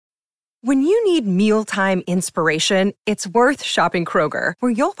When you need mealtime inspiration, it's worth shopping Kroger,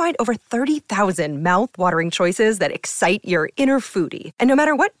 where you'll find over 30,000 mouth-watering choices that excite your inner foodie. And no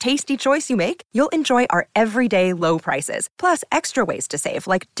matter what tasty choice you make, you'll enjoy our everyday low prices, plus extra ways to save,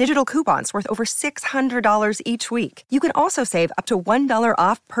 like digital coupons worth over $600 each week. You can also save up to $1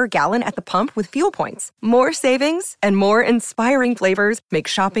 off per gallon at the pump with fuel points. More savings and more inspiring flavors make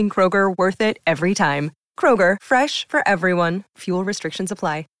shopping Kroger worth it every time. Kroger, fresh for everyone. Fuel restrictions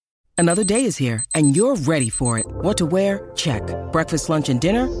apply. Another day is here, and you're ready for it. What to wear? Check. Breakfast, lunch, and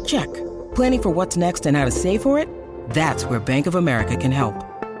dinner? Check. Planning for what's next and how to save for it? That's where Bank of America can help.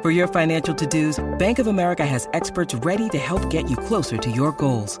 For your financial to-dos, Bank of America has experts ready to help get you closer to your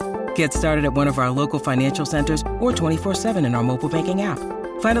goals. Get started at one of our local financial centers or 24/7 in our mobile banking app.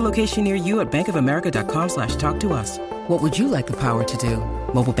 Find a location near you at bankofamerica.com/talktous. What would you like the power to do?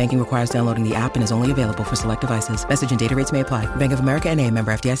 Mobile banking requires downloading the app and is only available for select devices. Message and data rates may apply. Bank of America N.A.,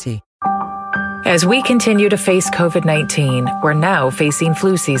 member FDIC. As we continue to face COVID-19, we're now facing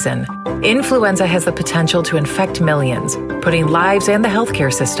flu season. Influenza has the potential to infect millions, putting lives and the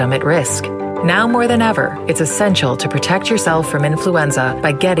healthcare system at risk. Now more than ever, it's essential to protect yourself from influenza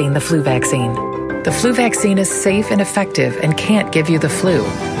by getting the flu vaccine. The flu vaccine is safe and effective and can't give you the flu.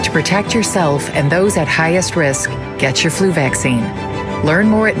 To protect yourself and those at highest risk, get your flu vaccine. Learn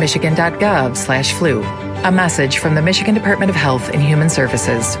more at michigan.gov/flu. A message from the Michigan Department of Health and Human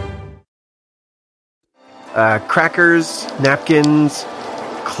Services. Crackers, napkins,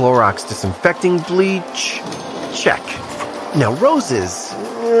 Clorox disinfecting bleach. Check. Now roses.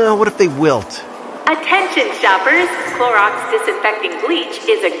 What if they wilt? Attention shoppers, Clorox disinfecting bleach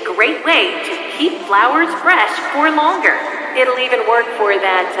is a great way to keep flowers fresh for longer. It'll even work for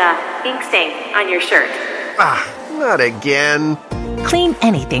that ink stain on your shirt. Not again. Clean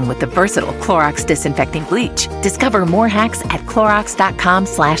anything with the versatile Clorox disinfecting bleach. Discover more hacks at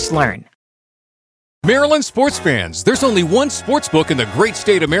Clorox.com/learn. Maryland sports fans, there's only one sportsbook in the great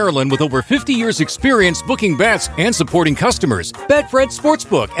state of Maryland with over 50 years experience booking bets and supporting customers. Betfred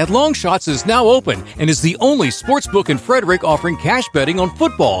Sportsbook at Longshots is now open and is the only sportsbook in Frederick offering cash betting on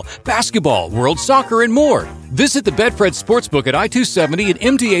football, basketball, world soccer, and more. Visit the Betfred Sportsbook at I-270 and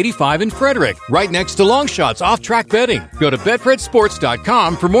MD-85 in Frederick, right next to Longshots off-track betting. Go to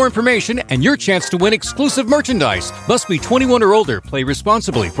betfredsports.com for more information and your chance to win exclusive merchandise. Must be 21 or older. Play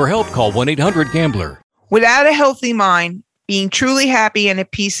responsibly. For help, call 1-800-GAMBLER. Without a healthy mind, being truly happy and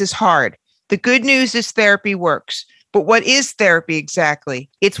at peace is hard. The good news is therapy works. But what is therapy exactly?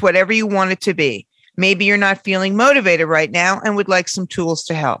 It's whatever you want it to be. Maybe you're not feeling motivated right now and would like some tools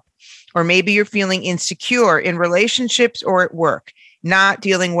to help. Or maybe you're feeling insecure in relationships or at work, not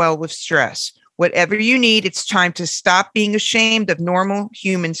dealing well with stress. Whatever you need, it's time to stop being ashamed of normal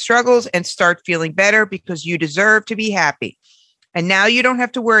human struggles and start feeling better because you deserve to be happy. And now you don't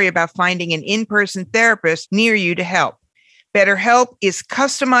have to worry about finding an in-person therapist near you to help. BetterHelp is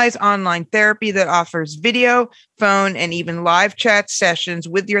customized online therapy that offers video, phone, and even live chat sessions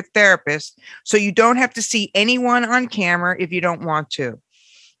with your therapist, so you don't have to see anyone on camera if you don't want to.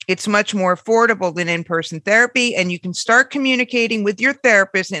 It's much more affordable than in-person therapy, and you can start communicating with your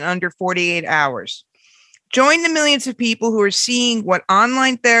therapist in under 48 hours. Join the millions of people who are seeing what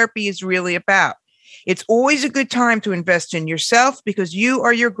online therapy is really about. It's always a good time to invest in yourself because you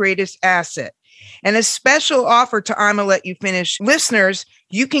are your greatest asset. And a special offer to I'ma Let You Finish listeners,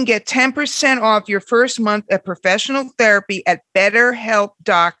 you can get 10% off your first month of professional therapy at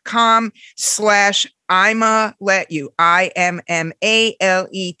betterhelp.com/I'ma Let You. IMMALETU.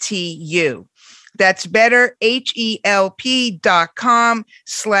 That's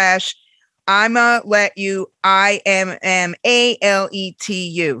betterhelp.com/I'ma Let You. IMMALETU.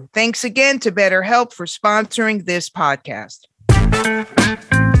 Thanks again to BetterHelp for sponsoring this podcast.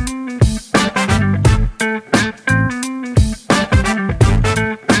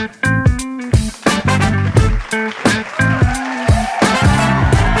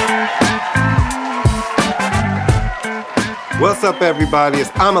 What's up, everybody?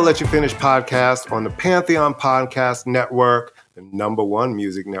 It's I'ma Let You Finish podcast on the Pantheon Podcast Network, the #1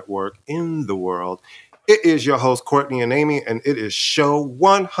 music network in the world. It is your host, Courtney and Amy, and it is show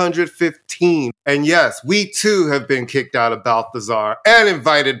 115. And yes, we too have been kicked out of Balthazar and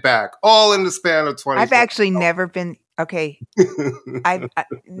invited back, all in the span of 20. I've actually never been. Okay,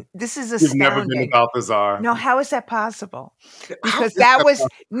 this is astounding. You've never been to Balthazar. No, how is that possible? Because there were so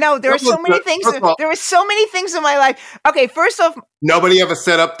many things. There were so many things in my life. Okay, first off, nobody ever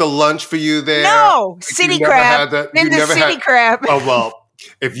set up the lunch for you there. No, City Crab. Crab. Oh well.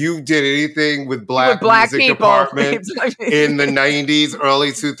 If you did anything with black music people. Department in the 90s,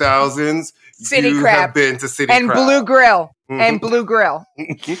 early 2000s, City you Crab. have been to City and Crab. Blue Grill. and Blue Grill.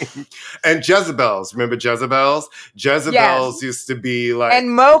 And Jezebels. Remember Jezebels? Jezebels used to be like...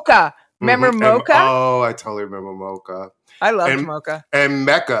 And Mocha. Remember Mocha? Oh, I totally remember Mocha. I loved Mocha. And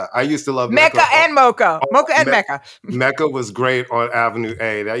Mecca. I used to love Mecca. And Mocha. Mocha and Mecca. Mecca was great on Avenue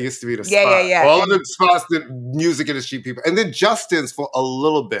A. That used to be the spot. Yeah. All of the spots, the music industry people. And then Justin's for a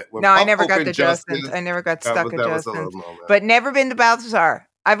little bit. No, I never got to Justin's. I never got stuck at Justin's. But never been to Balthazar.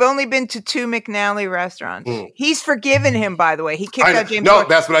 I've only been to 2 McNally restaurants. He's forgiven him, by the way. He kicked out James Corden.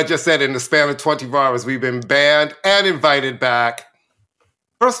 That's what I just said. In the span of 24 hours, we've been banned and invited back.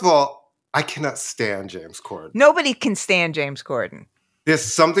 First of all, I cannot stand James Corden. Nobody can stand James Corden. There's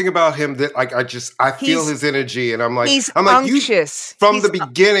something about him that I feel his energy, and I'm like, he's unctuous. From the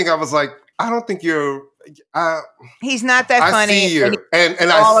beginning, I was like, I don't think you're. He's not that funny. I see you, and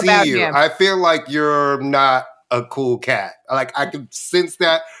I see you. I feel like you're not a cool cat. Like I can sense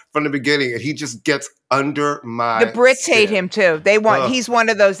that from the beginning, and he just gets under my. The Brits skin. hate him too. They want. He's one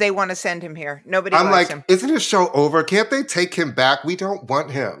of those. They want to send him here. Nobody. I'm likes like, him. Isn't his show over? Can't they take him back? We don't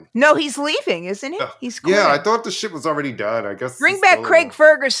want him. No, he's leaving, isn't he? He's quitting. Yeah. I thought the shit was already done. I guess. Bring back Craig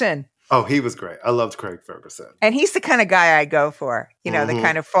Ferguson. Oh, he was great. I loved Craig Ferguson. And he's the kind of guy I go for. You know, the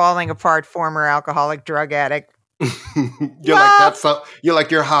kind of falling apart former alcoholic drug addict. You're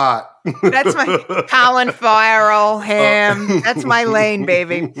like you're hot. That's my Colin Farrell, him. That's my lane,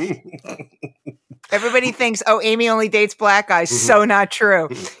 baby. Everybody thinks, Amy only dates black guys. So not true.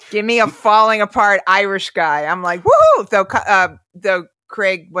 Give me a falling apart Irish guy. I'm like, woohoo! Though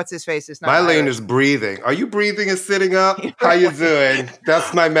Craig, what's his face? Is not my lane Irish. is breathing. Are you breathing and sitting up? How you doing?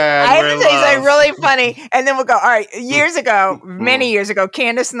 That's my man. I have to say something really funny, and then we'll go. All right, many years ago,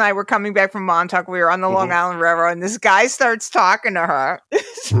 Candace and I were coming back from Montauk. We were on the Long Island Railroad, and this guy starts talking to her.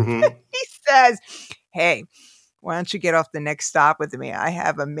 He says, "Hey, why don't you get off the next stop with me? I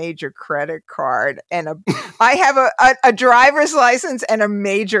have a major credit card and I have a driver's license and a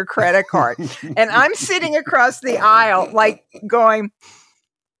major credit card." And I'm sitting across the aisle, like going,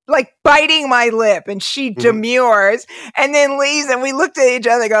 like biting my lip, and she demurs and then leaves. And we looked at each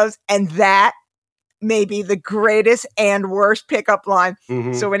other and goes, and that may be the greatest and worst pickup line.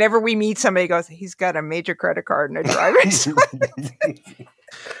 So whenever we meet somebody, he goes, he's got a major credit card and a driver's license.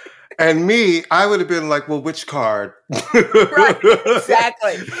 And me, I would have been like, well, which card? Right,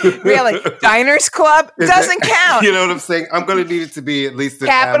 exactly. Really, Diners Club doesn't count. You know what I'm saying? I'm going to need it to be at least an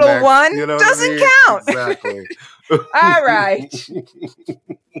Capital Amex, One you know doesn't count. Exactly. All right.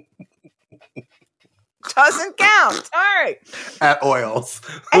 Doesn't count. All right. At Oils.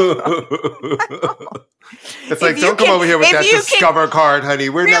 It's like, don't come over here with that Discover card, honey.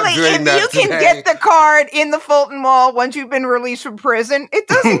 We're not doing that If you today. can get the card in the Fulton Mall once you've been released from prison, it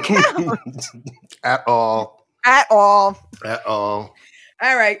doesn't count. At all. At all. At all.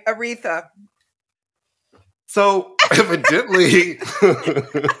 All right, Aretha. So, evidently,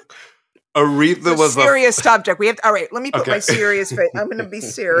 Aretha was a serious subject. We have to, all right, let me put my serious face. I'm going to be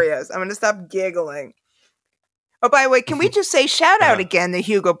serious. I'm going to stop giggling. Oh, by the way, can we just say shout out again to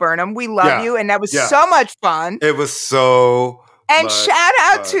Hugo Burnham? We love you, and that was so much fun. It was so And shout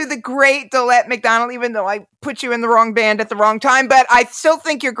out to the great Dolette McDonald, even though I put you in the wrong band at the wrong time, but I still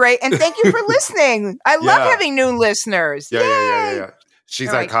think you're great. And thank you for listening. I love having new listeners. Yeah. She's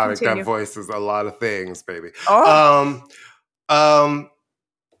iconic. Continue. That voice is a lot of things, baby. Oh.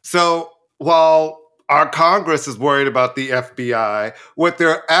 So while our Congress is worried about the FBI, what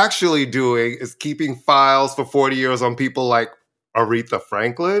they're actually doing is keeping files for 40 years on people like Aretha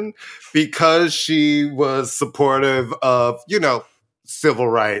Franklin, because she was supportive of, civil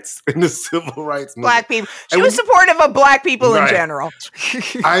rights in the civil rights movement. Black people. She was supportive of black people in general.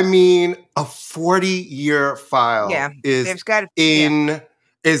 I mean, a 40-year file is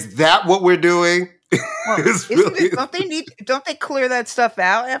is that what we're doing? Well, don't they clear that stuff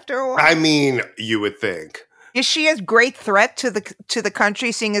out after a while? I mean, you would think. Is she a great threat to the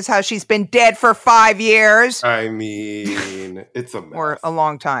country, seeing as how she's been dead for 5 years? I mean, it's a mess. Or a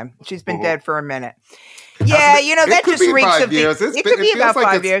long time. She's been dead for a minute. Yeah, that just reeks of it could be about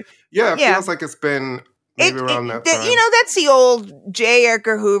 5 years. Yeah, it feels like it's been maybe around that time. That's the old J.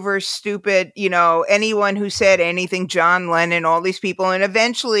 Edgar Hoover stupid, anyone who said anything, John Lennon, all these people, and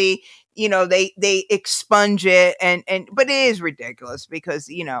eventually they expunge it but it is ridiculous because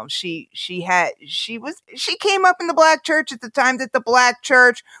she came up in the black church at the time that the black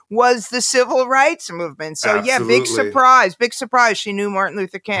church was the civil rights movement. So Absolutely. big surprise she knew Martin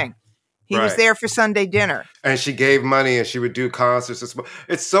Luther King. He was there for Sunday dinner, and she gave money, and she would do concerts.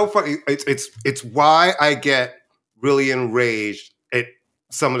 It's so funny. It's why I get really enraged at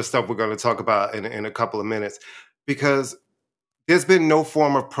some of the stuff we're going to talk about in a couple of minutes, because there's been no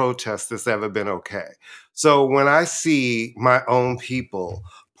form of protest that's ever been okay. So when I see my own people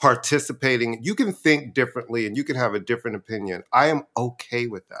participating, you can think differently and you can have a different opinion. I am okay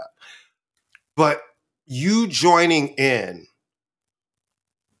with that. But you joining in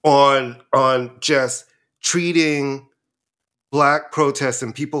on just treating Black protests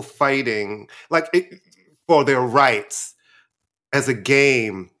and people fighting for their rights as a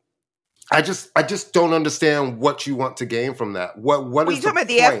game, I just don't understand what you want to gain from that. What is you talking about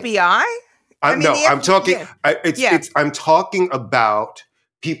the FBI? I'm talking about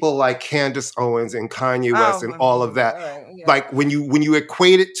people like Candace Owens and Kanye West and all of that. Yeah. Like when you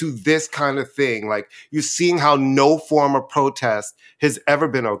equate it to this kind of thing, like you're seeing how no form of protest has ever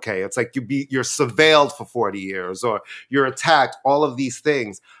been okay. It's like you're surveilled for 40 years or you're attacked, all of these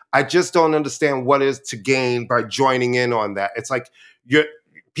things. I just don't understand what is to gain by joining in on that. It's like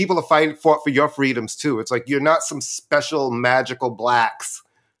people are fighting for your freedoms too. It's like you're not some special magical Blacks.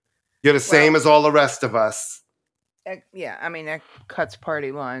 You're the same as all the rest of us. Yeah, I mean, that cuts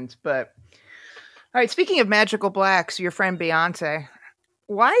party lines. But, all right, speaking of magical Blacks, your friend Beyonce,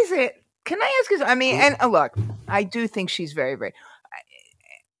 why is it, can I ask you, I mean, and look, I do think she's very, very,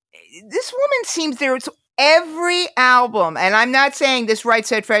 this woman seems there's every album, and I'm not saying this Right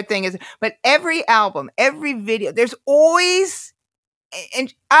Said Fred thing is, but every album, every video, there's always,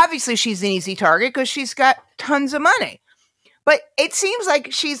 and obviously she's an easy target because she's got tons of money. But it seems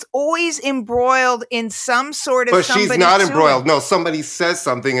like she's always embroiled in some sort of. But she's not embroiled. No, somebody says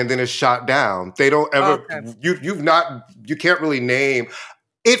something and then it's shot down. They don't ever. Okay. You can't really name.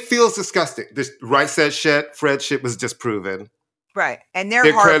 It feels disgusting. This Right Said Fred shit was disproven. Right, and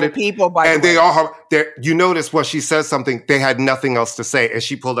they're horrible people. By the way, and they are. You notice when she says something, they had nothing else to say, and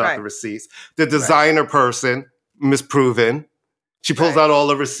she pulled out the receipts. The designer person misproven. She pulls out all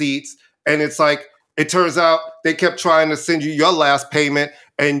the receipts, and it's like. It turns out they kept trying to send you your last payment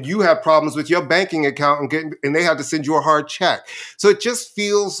and you have problems with your banking account and they had to send you a hard check. So it just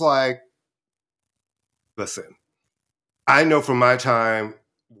feels like, listen, I know from my time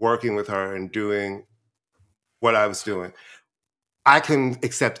working with her and doing what I was doing, I can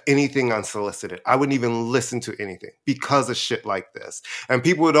accept anything unsolicited. I wouldn't even listen to anything because of shit like this. And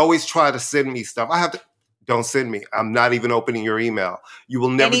people would always try to send me stuff. Don't send me. I'm not even opening your email. You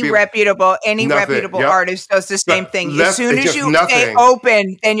will never any reputable artist does the same thing. As soon as you stay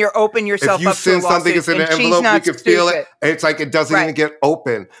open, then you're open yourself up to a lawsuit. If you send something, it's in an envelope, we can feel it. It's like it doesn't even get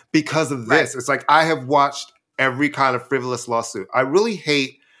open because of this. It's like I have watched every kind of frivolous lawsuit. I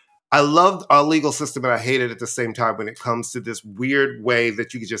loved our legal system and I hate it at the same time when it comes to this weird way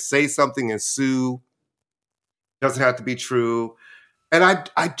that you can just say something and sue. It doesn't have to be true. And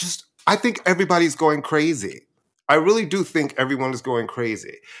I think everybody's going crazy. I really do think everyone is going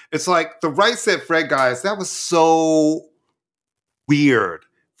crazy. It's like the Right Said Fred guys, that was so weird.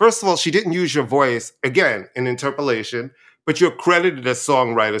 First of all, she didn't use your voice, again, in interpolation, but you're credited as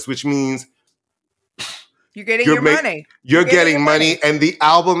songwriters, which means you're getting your money. You're getting money, and the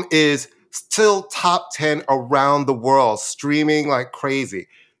album is still top 10 around the world, streaming like crazy.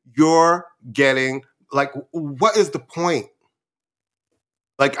 You're getting, like, what is the point?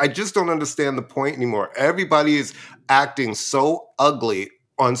 Like, I just don't understand the point anymore. Everybody is acting so ugly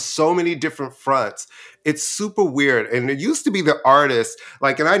on so many different fronts. It's super weird. And it used to be the artists,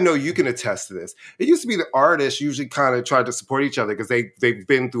 like, and I know you can attest to this, it used to be the artists usually kind of tried to support each other because they've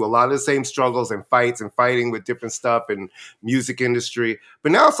been through a lot of the same struggles and fights and fighting with different stuff in music industry.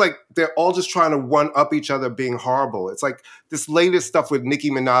 But now it's like they're all just trying to one-up each other being horrible. It's like this latest stuff with Nicki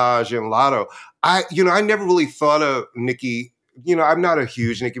Minaj and Latto. I never really thought of Nicki. I'm not a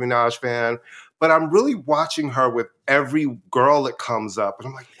huge Nicki Minaj fan, but I'm really watching her with every girl that comes up. And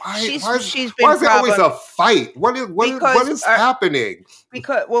I'm like, why is there always a fight? What is happening?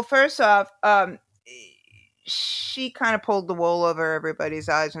 Because, well, first off, she kind of pulled the wool over everybody's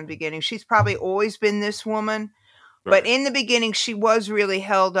eyes in the beginning. She's probably always been this woman. Right. But in the beginning, she was really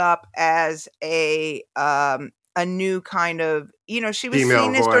held up as a new kind of, she was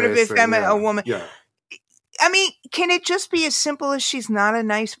seen as sort of a woman. Yeah. I mean, can it just be as simple as she's not a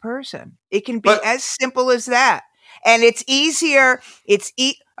nice person? It can be as simple as that. And it's easier. It's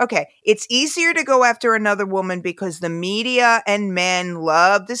easier to go after another woman because the media and men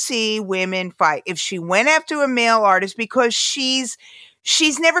love to see women fight. If she went after a male artist, because she's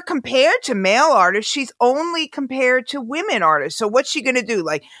never compared to male artists, she's only compared to women artists. So what's she going to do?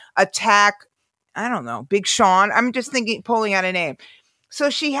 Like attack, I don't know, Big Sean? I'm just thinking, pulling out a name. So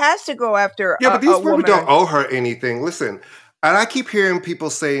she has to go after but these women don't owe her anything. Listen, and I keep hearing people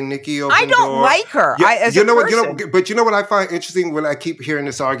say Nicki opened doors. I don't like her. But you know what I find interesting when I keep hearing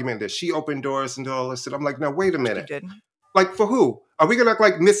this argument that she opened doors and all this. I'm like, no, wait a minute. Like, for who? Are we going to act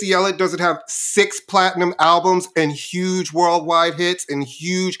like Missy Elliott doesn't have 6 platinum albums and huge worldwide hits and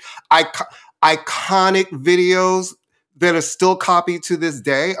huge iconic videos that are still copied to this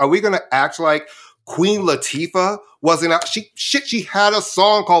day? Are we going to act like Queen Latifah wasn't out? She had a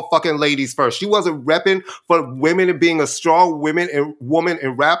song called fucking Ladies First. She wasn't repping for women and being a strong woman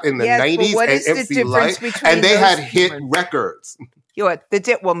in rap in the 90s and MC Lyte. And they had hit records.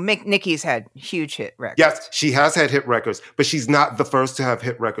 Nicki's had huge hit records. Yes, she has had hit records, but she's not the first to have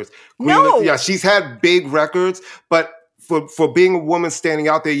hit records. Yeah, she's had big records, but for being a woman standing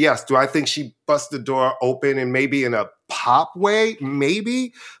out there, yes. Do I think she bust the door open and maybe in a pop way?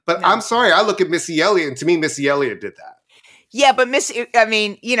 Maybe. But no. I'm sorry, I look at Missy Elliott, and to me, Missy Elliott did that. Yeah, but I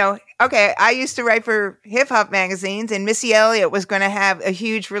used to write for hip-hop magazines, and Missy Elliott was going to have a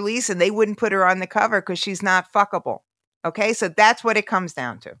huge release, and they wouldn't put her on the cover because she's not fuckable. Okay, so that's what it comes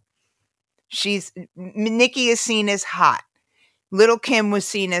down to. Nicki is seen as hot. Little Kim was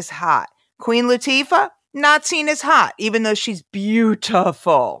seen as hot. Queen Latifah, not seen as hot, even though she's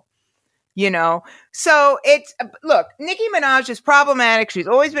beautiful. So look, Nicki Minaj is problematic. She's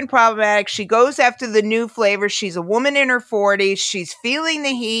always been problematic. She goes after the new flavors. She's a woman in her 40s. She's feeling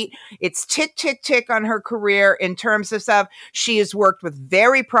the heat. It's tick, tick, tick on her career in terms of stuff. She has worked with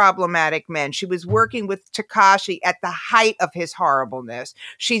very problematic men. She was working with Tekashi at the height of his horribleness.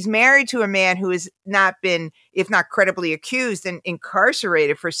 She's married to a man who has not been, if not credibly accused and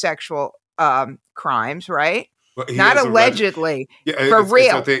incarcerated for sexual crimes, right? Well, not allegedly, for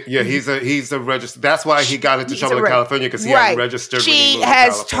real. He's a registered. That's why he got into trouble in California, because he hadn't registered. She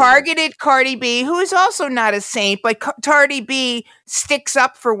has targeted Cardi B, who is also not a saint, but Cardi B sticks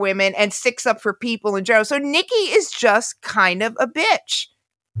up for women and sticks up for people in general. So Nicki is just kind of a bitch,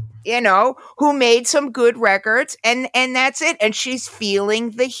 who made some good records, and that's it. And she's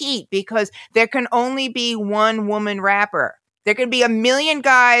feeling the heat because there can only be one woman rapper. There can be a million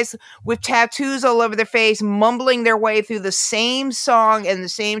guys with tattoos all over their face, mumbling their way through the same song and the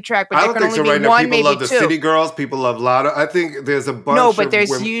same track, but there can only be one, maybe two. People love the City Girls. People love Latto. I think there's a bunch. No, but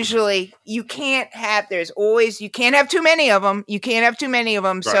there's usually you can't have too many of them. You can't have too many of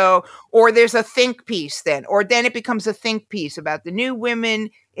them. Right. So, or there's a think piece then, or then it becomes a think piece about the new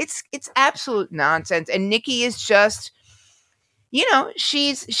women. It's absolute nonsense, and Nicki is just.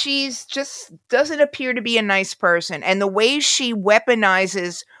 She's just doesn't appear to be a nice person. And the way she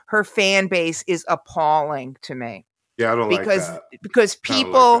weaponizes her fan base is appalling to me. Yeah, I don't like that. Because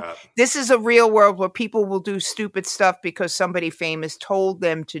people, this is a real world where people will do stupid stuff because somebody famous told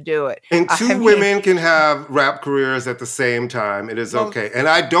them to do it. And two women can have rap careers at the same time. It is okay. And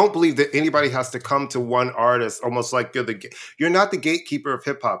I don't believe that anybody has to come to one artist almost like you're not the gatekeeper of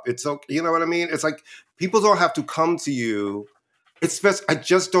hip hop. It's okay. You know what I mean? It's like people don't have to come to you. I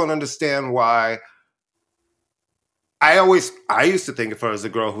just don't understand why. I used to think of her as a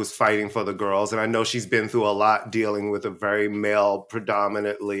girl who's fighting for the girls, and I know she's been through a lot dealing with a very male,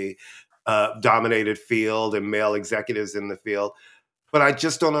 predominantly dominated field and male executives in the field. But I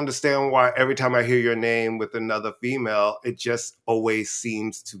just don't understand why every time I hear your name with another female, it just always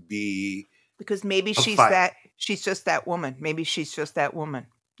seems to be because maybe she's just that woman. Maybe she's just that woman.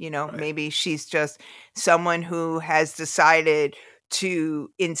 Right. Maybe she's just someone who has decided to,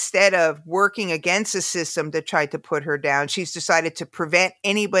 instead of working against a system that tried to put her down, she's decided to prevent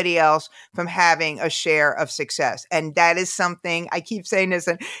anybody else from having a share of success. And that is something, I keep saying this,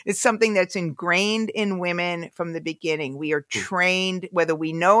 and it's something that's ingrained in women from the beginning. We are trained, whether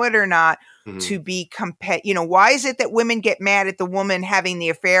we know it or not, to be competitive. Why is it that women get mad at the woman having the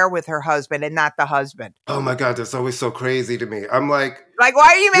affair with her husband and not the husband? Oh my God, that's always so crazy to me. I'm like, why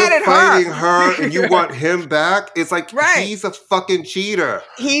are you mad at her? Fighting her and you want him back? It's like, he's a fucking cheater.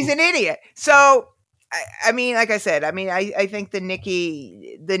 He's an idiot. So, I mean, like I said, I think the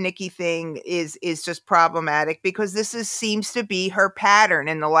Nicki thing is just problematic because this seems to be her pattern.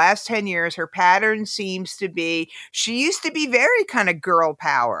 In the last 10 years, her pattern seems to be, she used to be very kind of girl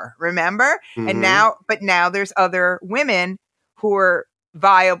power, remember? Mm-hmm. And now there's other women who are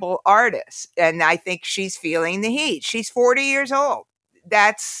viable artists. And I think she's feeling the heat. She's 40 years old.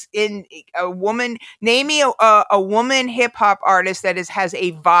 That's in a woman. Name me a woman hip hop artist that has a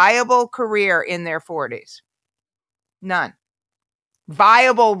viable career in their 40s. None.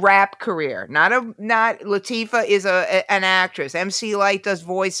 Viable rap career. Not Latifah is an actress. MC Lyte does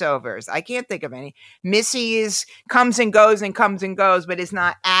voiceovers. I can't think of any. Missy comes and goes, but is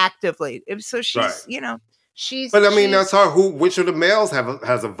not actively. So she's But I mean, that's hard. Which of the males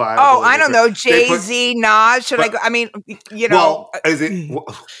has a viable? Oh, I don't know. Jay-Z, Nas. Should I go? I mean, you know. Well, is it?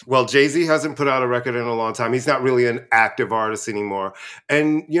 Well, Jay-Z hasn't put out a record in a long time. He's not really an active artist anymore.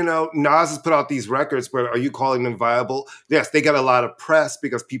 And you know, Nas has put out these records, but are you calling them viable? Yes, they got a lot of press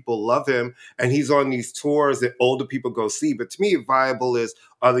because people love him, and he's on these tours that older people go see. But to me, viable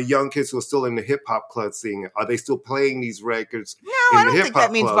are the young kids who are still in the hip hop club scene? Are they still playing these records? No, I don't think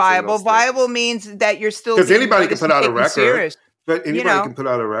that means viable. Viable means that you're still, because anybody can put out a record. Serious. But anybody can put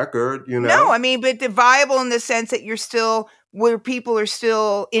out a record, you know? No, I mean, but the viable in the sense that you're still, where people are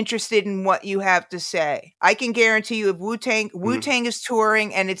still interested in what you have to say. I can guarantee you if Wu-Tang is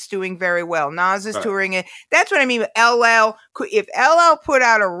touring and it's doing very well. Nas is touring it. That's what I mean with LL. If LL put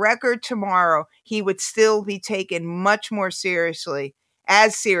out a record tomorrow, he would still be taken much more seriously.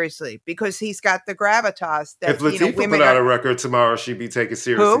 As seriously, because he's got the gravitas. That, if Latifah put out a record tomorrow, she'd be taken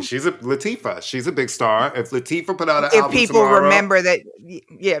seriously. Who? She's a big star. If Latifah put out an album tomorrow, if people remember that,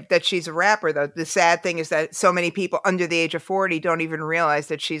 that she's a rapper. Though the sad thing is that so many people under the age of 40 don't even realize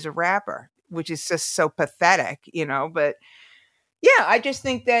that she's a rapper, which is just so pathetic, you know. But yeah, I just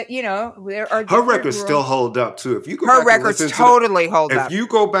think that, you know, there are her records still hold up too. If you go her back records and totally hold up. If you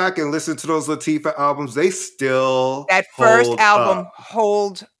go back and listen to those Latifah albums, they still that first album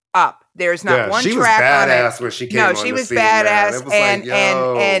holds up. There's not one she track was badass on it. When she came on she the was scene, badass, man.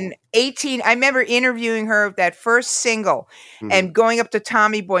 and 18. I remember interviewing her that first single, and going up to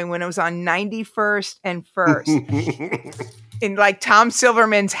Tommy Boy when it was on 91st and First. In like Tom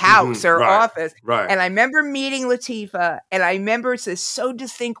Silverman's house or office. Right. And I remember meeting Latifah, and I remember so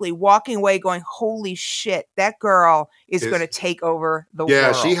distinctly walking away going, holy shit, that girl is going to take over the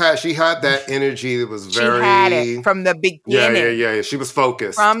world. Yeah, she had that energy that was very... She had it from the beginning. Yeah. She was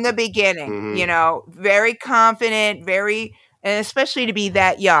focused. From the beginning, you know, very confident, and especially to be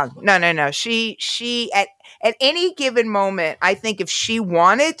that young. No. She at any given moment, I think if she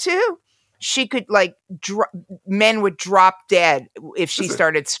wanted to, she could men would drop dead if she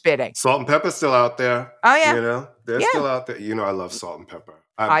started spitting. Salt and Pepper's still out there. Oh yeah, you know they're still out there. You know I love Salt and Pepper.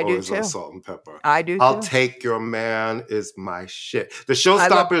 I do too. Love Salt and Pepper. I do. I'll Take Your Man is my shit. The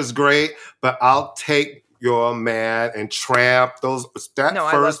Showstopper is great, but I'll Take Your Man and Tramp.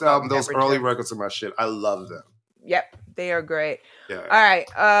 First album, those early records are my shit. I love them. Yep, they are great. Yeah. All right.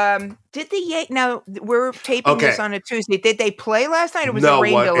 Did the Yankees? Now we're taping this on a Tuesday. Did they play last night? Or was it a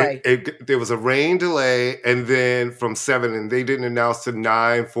rain delay? There was a rain delay, and then from 7, and they didn't announce to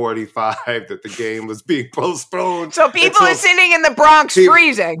 9:45 that the game was being postponed. So people are sitting in the Bronx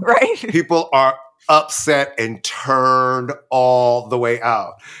freezing, right? People are upset and turned all the way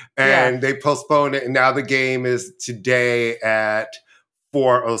out, and they postponed it. And now the game is today at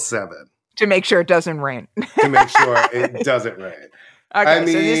 4:07. To make sure it doesn't rain. To make sure it doesn't rain. Okay, so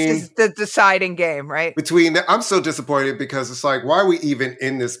this is the deciding game, right? I'm so disappointed because it's like, why are we even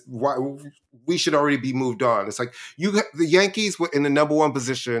in this? Why we should already be moved on. It's like the Yankees were in the number 1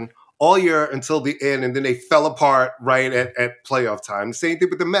 position all year until the end, and then they fell apart right at playoff time. The same thing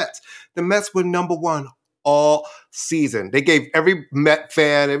with the Mets. The Mets were number 1 all season. They gave every Met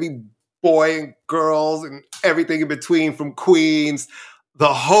fan, every boy and girls and everything in between from Queens,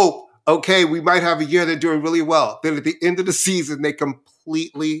 the hope. Okay, we might have a year they're doing really well. Then at the end of the season, they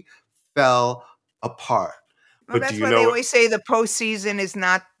completely fell apart. Well, that's why they always say the postseason is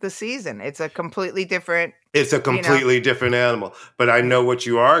not the season. It's a completely different... It's a completely different animal. But I know what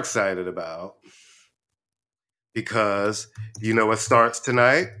you are excited about. Because you know what starts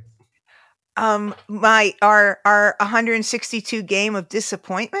tonight? Our 162 game of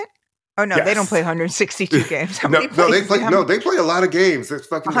disappointment? Oh no, they don't play 162 games. They play a lot of games. It's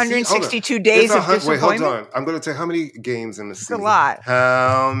fucking 162 days of disappointment. Wait, hold on. I'm going to tell you how many games in the season. It's a lot.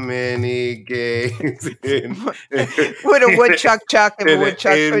 How many games in with a woodchuck and a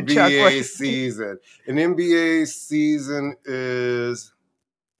woodchuck NBA season? An NBA season is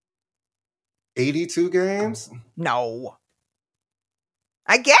 82 games. No,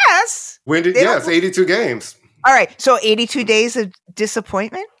 I guess. Yes, 82 games. All right, so 82 days of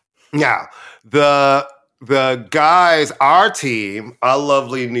disappointment. Now, the guys, our team, our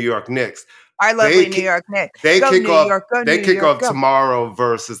lovely New York Knicks. They kick off tomorrow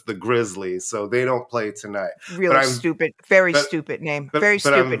versus the Grizzlies, so they don't play tonight. Really stupid, stupid name. Very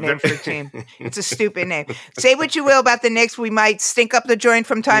stupid name for a team. It's a stupid name. Say what you will about the Knicks. We might stink up the joint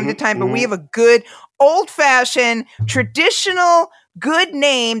from time to time, but we have a good, old-fashioned, traditional, good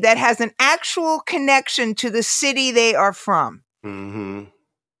name that has an actual connection to the city they are from. Mm-hmm.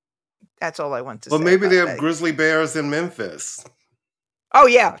 That's all I want to say. Well, maybe they have grizzly bears in Memphis. Oh,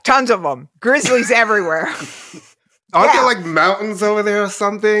 yeah. Tons of them. Grizzlies everywhere. Aren't there like mountains over there or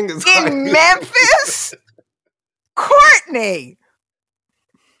something? In Memphis? Courtney.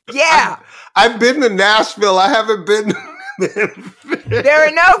 Yeah. I've been to Nashville. I haven't been.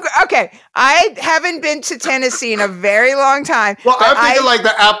 There are okay. I haven't been to Tennessee in a very long time. Well, I'm thinking like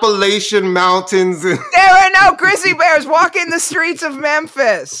the Appalachian Mountains. There are no grizzly bears walking the streets of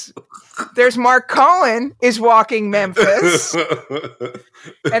Memphis. There's Mark Cohen is walking Memphis.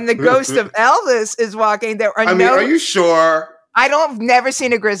 And the ghost of Elvis is walking. There are are you sure? I've never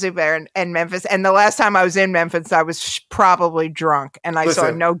seen a grizzly bear in Memphis. And the last time I was in Memphis, I was probably drunk and I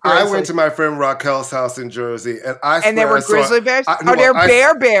saw no grizzly. I went to my friend Raquel's house in Jersey and there were grizzly bears?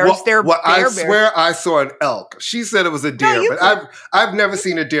 They're bears. They're bear bears. I swear I saw an elk. She said it was a deer, but I've never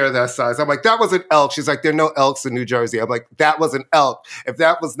seen a deer that size. I'm like, that was an elk. She's like, there are no elks in New Jersey. I'm like, that was an elk. If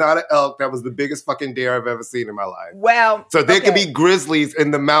that was not an elk, that was the biggest fucking deer I've ever seen in my life. Well, so there could be grizzlies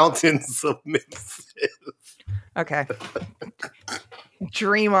in the mountains of Memphis. Okay.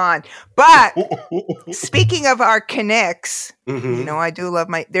 Dream on. But speaking of our connects, you know, I do love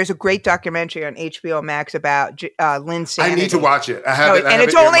there's a great documentary on HBO Max about Linsanity. I need to watch it.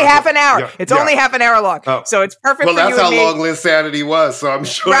 It's only half an hour. It's only half an hour long. Oh. So it's perfect for you and me. Well, that's how long Linsanity was, so I'm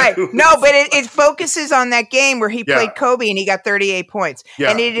sure. Right. No, but it focuses on that game where he played Kobe and he got 38 points.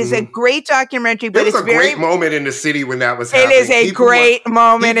 Yeah. And it is a great documentary, but it's a great moment in the city when that was happening. It is a great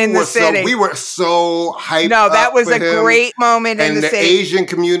moment in the city. We were so hyped. No, that was a great moment in the city. The Asian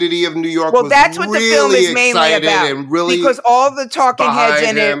community of New York was that's what really the film is mainly about. And really because all the talking heads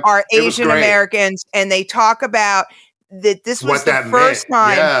in it are Asian Americans, and they talk about that this was the first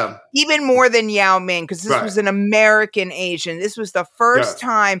time, even more than Yao Ming, because this was an American Asian. This was the first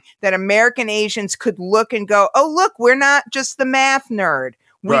time that American Asians could look and go, oh, look, we're not just the math nerd.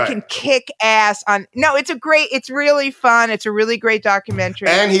 We can kick ass on. No, it's really fun. It's a really great documentary.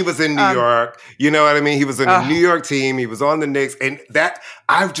 And he was in New York. You know what I mean? He was in the New York team. He was on the Knicks. And that,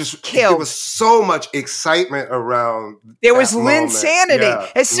 there was so much excitement around. There was Linsanity. Yeah.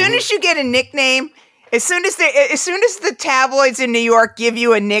 As soon as you get a nickname, as soon as the tabloids in New York give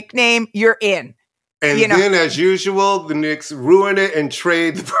you a nickname, you're in. And then, as usual, the Knicks ruin it and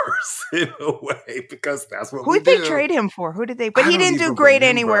trade the person away because that's what Who did they trade him for? Who did they? But he didn't do great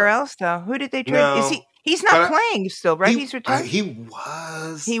anywhere else, though. Who did they trade? No, he's not playing still, right? He's retired. He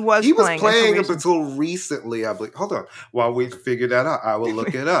was. He was playing up until recently, I believe. Hold on. While we figure that out, I will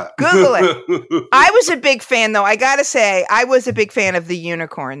look it up. Google it. I was a big fan, though. I got to say, I was a big fan of the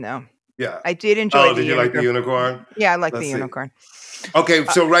Unicorn, though. Yeah. I did enjoy the Unicorn. Did you like the Unicorn? Yeah, I like the Unicorn. Okay,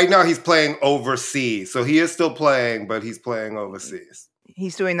 so right now he's playing overseas. So he is still playing, but he's playing overseas.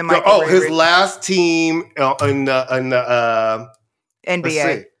 He's doing the Michael his last team in the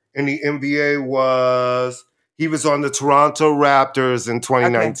NBA. In the NBA he was on the Toronto Raptors in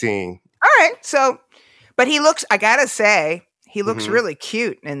 2019. Okay. All right, so, but he looks, I gotta say, he looks really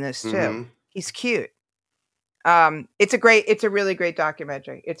cute in this too. He's cute. It's a really great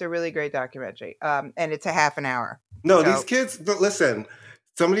documentary. And it's a half an hour. No, these kids, listen,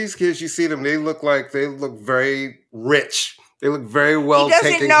 some of these kids, you see them, they look very rich. They look very well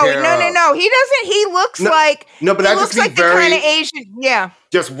taken care of. No. He doesn't. He looks like, but I just mean very, the kind of Asian,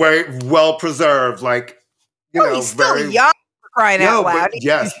 just very well preserved. Like, he's still young, crying out loud.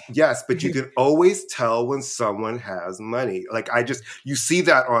 Yes, but you can always tell when someone has money. Like you see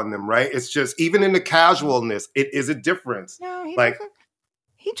that on them, right? It's just, even in the casualness, it is a difference. No,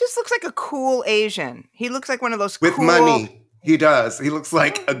 he just looks like a cool Asian. He looks like one of those with money. He does. He looks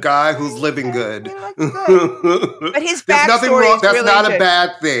like a guy who's living good. He looks good. But his backstory nothing wrong. is That's really not a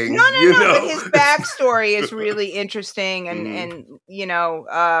bad thing. No. But his backstory is really interesting, and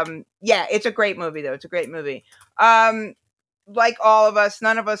it's a great movie though. It's a great movie. Like all of us,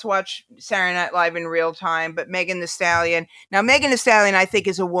 none of us watch Saturday Night Live in real time, but Megan Thee Stallion. Now, Megan Thee Stallion, I think,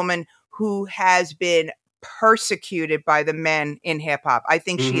 is a woman who has been persecuted by the men in hip hop. I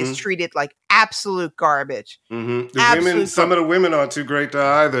think she is treated like absolute garbage. Some of the women aren't too great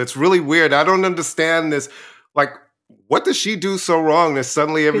either. It's really weird. I don't understand this. Like, what does she do so wrong that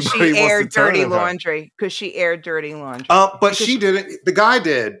suddenly everybody wants to turn on her? Because she aired dirty laundry. But she didn't. The guy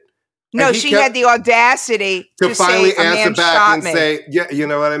did. No, she had the audacity to finally say, answer back and say, yeah, you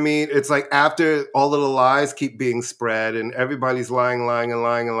know what I mean? It's like after all of the lies keep being spread and everybody's lying.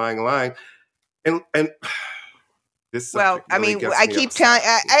 And this. Well, I mean, I keep telling,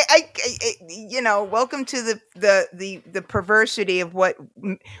 welcome to the perversity of what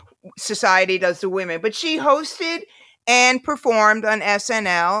society does to women. But she hosted and performed on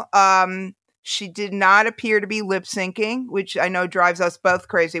SNL. She did not appear to be lip syncing, which I know drives us both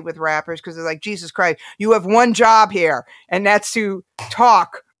crazy with rappers because they're like, Jesus Christ, you have one job here, and that's to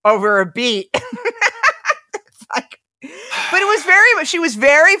talk over a beat. It's like, But she was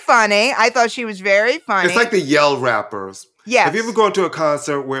very funny. I thought she was very funny. It's like the yell rappers. Yes. Have you ever gone to a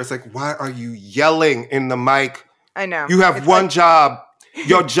concert where it's like, why are you yelling in the mic? I know. You have one job.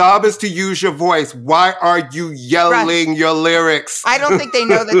 Your job is to use your voice. Why are you yelling your lyrics? I don't think they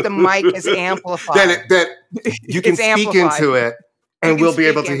know that the mic is amplified. that you can speak into it and we'll be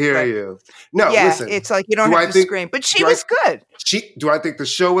able to hear you. No, yeah, listen. It's like you don't have to scream. But she was good. Do I think the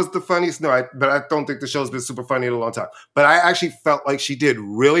show was the funniest? No, but I don't think the show's been super funny in a long time. But I actually felt like she did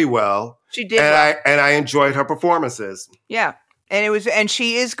really well. She did and I enjoyed her performances. Yeah. And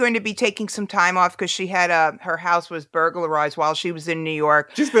she is going to be taking some time off because she had her house was burglarized while she was in New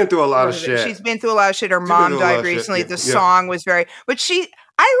York. She's been through a lot of shit. She's been through a lot of shit. Her mom died recently. The song was I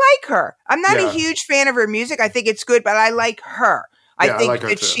like her. I'm not a huge fan of her music. I think it's good, but I like her. I think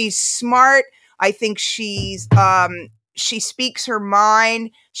that she's smart. I think she's she speaks her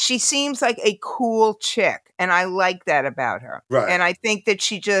mind. She seems like a cool chick, and I like that about her. Right. And I think that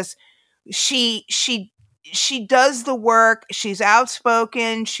she does the work. She's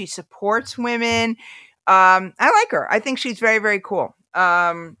outspoken. She supports women. I like her. I think she's very, very cool.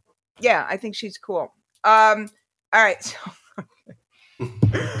 Yeah, I think she's cool. All right.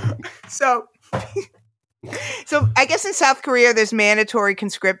 So I guess in South Korea, there's mandatory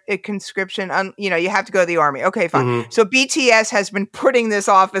conscription. You have to go to the army. Okay, fine. Mm-hmm. So BTS has been putting this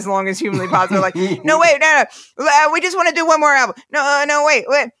off as long as humanly possible. Like, no, we just want to do one more album. No, wait.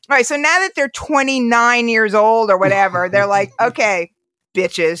 All right. So now that they're 29 years old or whatever, they're like, okay,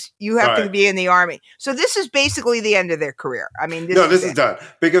 bitches, you have to be in the army. So this is basically the end of their career. I mean, this is done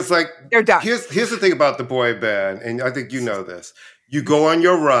because they're done. Here's the thing about the boy band, and I think you know this. You go on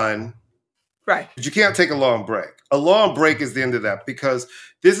your run. Right. But you can't take a long break. A long break is the end of that because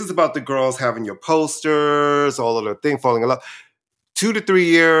this is about the girls having your posters, all of the thing falling in love. 2 to 3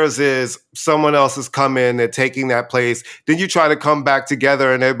 years is someone else has come in, they're taking that place. Then you try to come back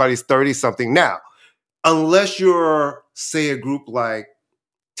together and everybody's 30-something. Now, unless you're, say, a group like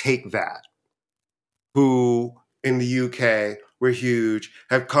Take That, who in the UK were huge,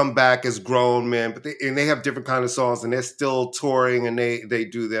 have come back as grown men, but they have different kind of songs and they're still touring and they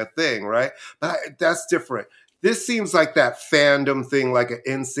do their thing, right? But that's different. This seems like that fandom thing, like an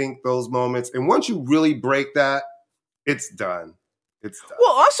NSYNC, those moments. And once you really break that, it's done. It's done.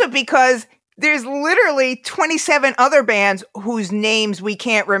 Well, also because there's literally 27 other bands whose names we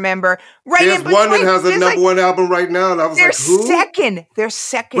can't remember. Right. There's one that has a number one album right now, and I was like, who? Their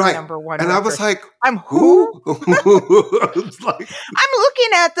second number one. And record. I was like, I'm who? I'm looking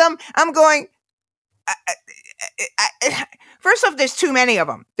at them. I'm going. First off, there's too many of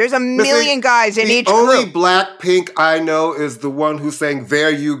them. There's a million guys in each group. The only Blackpink I know is the one who sang "There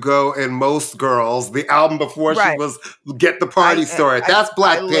You Go" and "Most Girls," the album before she was "Get the Party Started." That's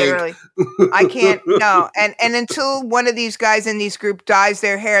Blackpink. I can't. No, and until one of these guys in these group dyes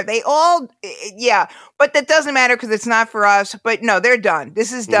their hair, they all, but that doesn't matter because it's not for us. But no, they're done.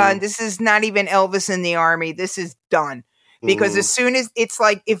 This is done. This is not even Elvis in the army. This is done. Because as soon as it's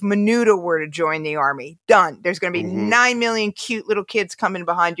like if Menudo were to join the army, done. There's going to be 9 million cute little kids coming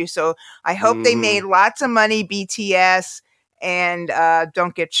behind you. So I hope they made lots of money, BTS, and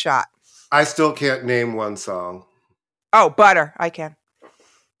don't get shot. I still can't name one song. Oh, Butter. I can.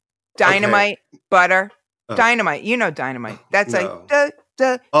 Dynamite, Butter. Dynamite. You know Dynamite. That's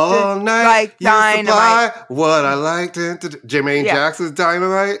all night, like Dynamite. What I liked Jermaine Jackson's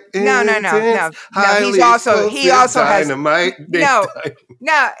Dynamite. No. He also has Dynamite. No,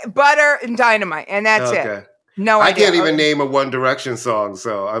 Butter and Dynamite, and that's it. No, I can't even name a One Direction song.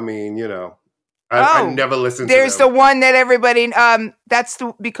 So I mean, I never listened. to There's the one that everybody. That's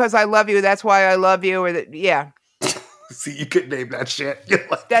Because I Love You. That's Why I Love You. See, you could name that shit.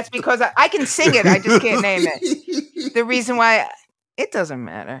 That's because I can sing it. I just can't name it. The reason why. It doesn't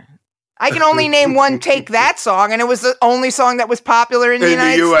matter. I can only name one Take That song, and it was the only song that was popular in the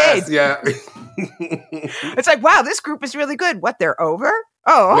United States. Yeah. It's like, wow, this group is really good. What, they're over?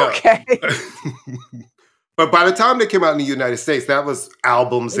 Oh, okay. But by the time they came out in the United States, that was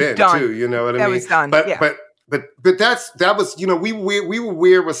albums in done. Too. You know what I mean? That was done. But that was we were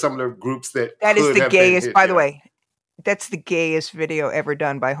weird with some of the groups that is the gayest. By the way, that's the gayest video ever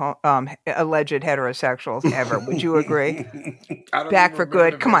done by alleged heterosexuals ever. Would you agree? Back for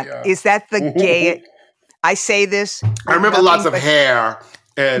Good. Come on. Is that the gayest? I say this. I remember lots of hair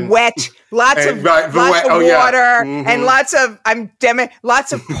and wet, lots of water, and lots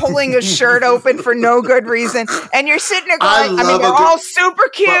of pulling a shirt open for no good reason. And you're sitting there going, they're all super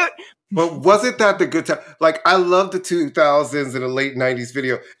cute. But wasn't that the good time? Like, I love the 2000s and the late 90s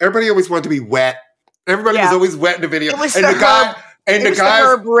video. Everybody always wanted to be wet. Everybody was always wet in the video. It was the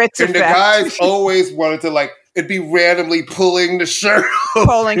guys always wanted to like it'd be randomly pulling the shirt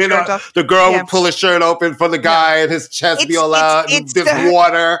Pulling shirts off. The girl would pull his shirt open for the guy and his chest be all out and there's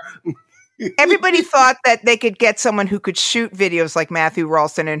water. Everybody thought that they could get someone who could shoot videos like Matthew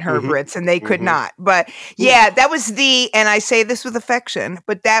Ralston and Herb Ritts, and they could not. But that was and I say this with affection,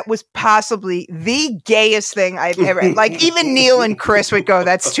 but that was possibly the gayest thing I've ever, like even Neil and Chris would go,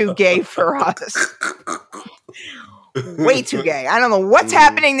 that's too gay for us. Way too gay. I don't know what's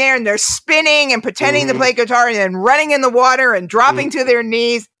happening there, and they're spinning and pretending to play guitar and then running in the water and dropping to their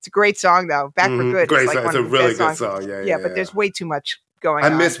knees. It's a great song, though. Back for Good. Great song. It's a really good song. Yeah, but there's way too much going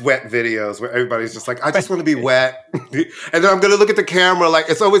on. I miss wet videos where everybody's just like, I just want to be wet. And then I'm going to look at the camera like,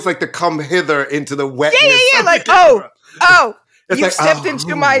 it's always like to come hither into the wetness. Yeah. Like, you've stepped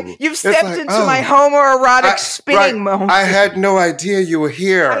into my homoerotic spinning moment. I had no idea you were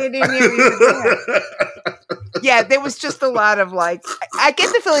here. I didn't hear you were there. Yeah, there was just a lot of like, I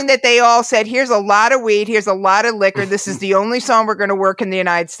get the feeling that they all said, here's a lot of weed, here's a lot of liquor. This is the only song we're going to work in the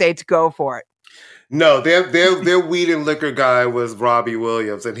United States. Go for it. No, their weed and liquor guy was Robbie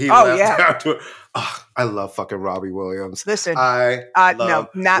Williams, and he left after. Oh, I love fucking Robbie Williams. Listen, I no,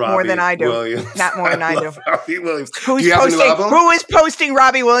 not Robbie more than I do. Williams. Not more than I do. Robbie Williams. Who is posting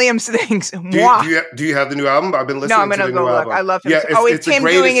Robbie Williams things? Do you have the new album? I've been listening to the new album. No, I'm gonna go look. I love him. Yeah, it's him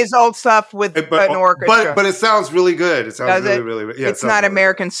doing his old stuff with an orchestra. But it sounds really good. It sounds really. Yeah, it's not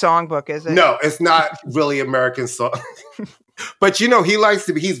American Songbook, is it? No, it's not really American song. But he likes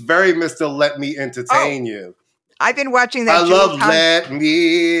to be. He's very Mr. Let Me Entertain You. I've been watching that. I love Let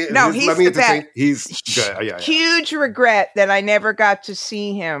Me. No, he's the best. He's good. Yeah. Huge regret that I never got to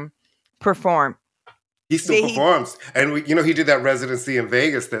see him perform. He still performs, and he did that residency in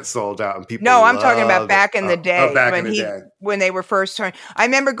Vegas that sold out, and people. No, I'm talking about back in the day. Day when they were first touring. I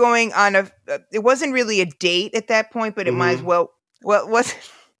remember going on it wasn't really a date at that point, but it might as well. Well, it wasn't.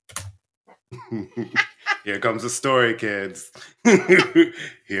 Here comes the story, kids.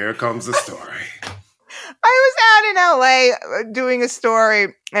 Here comes the story. I was out in LA doing a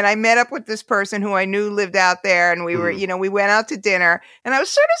story, and I met up with this person who I knew lived out there, and we were, we went out to dinner, and I was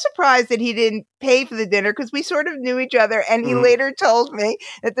sort of surprised that he didn't pay for the dinner because we sort of knew each other, and he later told me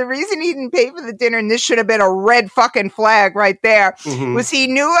that the reason he didn't pay for the dinner, and this should have been a red fucking flag right there, was he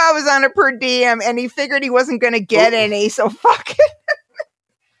knew I was on a per diem, and he figured he wasn't going to get any, so fuck it.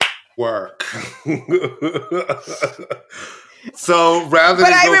 Work. So rather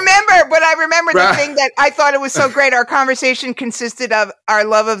But I remember the thing that I thought it was so great. Our conversation consisted of our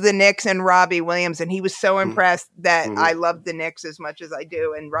love of the Knicks and Robbie Williams, and he was so impressed that I loved the Knicks as much as I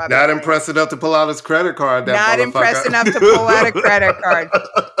do. And Robbie not Williams. Impressed enough to pull out his credit card. Not impressed enough to pull out a credit card.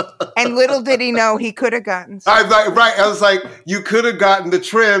 And little did he know he could have gotten some. I was like, you could have gotten the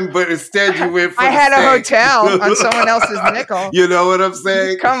trim, but instead you went for I had a hotel on someone else's nickel. You know what I'm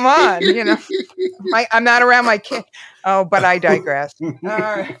saying? Come on, I'm not around my kid. Oh, but I digress. All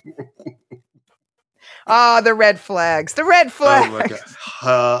right. Oh, the red flags. The red flags. Oh, my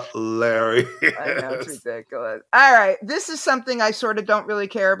God. Hilarious. I know, it's ridiculous. All right. This is something I sort of don't really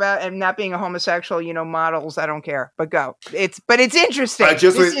care about. And not being a homosexual, models, I don't care. But go. It's interesting.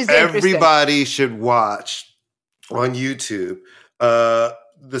 Everybody should watch on YouTube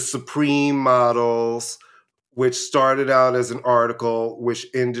the Supreme models, which started out as an article, which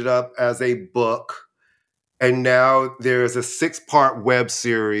ended up as a book. And now there's a 6-part web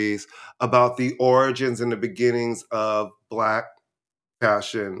series about the origins and the beginnings of Black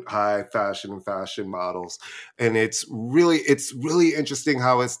fashion, high fashion and fashion models. And it's really interesting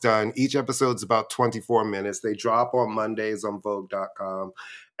how it's done. Each episode's about 24 minutes. They drop on Mondays on Vogue.com.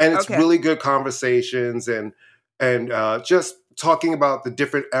 And it's really good conversations and just talking about the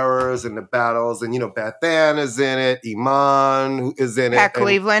different eras and the battles. And, Beth Ann is in it. Iman is in it. Pat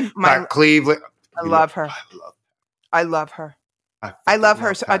Cleveland. Pat Cleveland. I love her. I love her. I love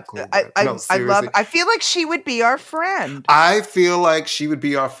her. So I feel like she would be our friend. I feel like she would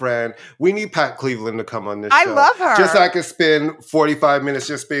be our friend. We need Pat Cleveland to come on this show. I love her. Just so I could spend 45 minutes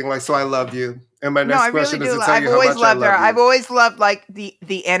just being like, so I love you. And my next question is to tell you how much I love you. I've always loved like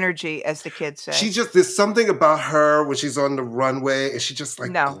the energy, as the kids say. There's something about her when she's on the runway and she just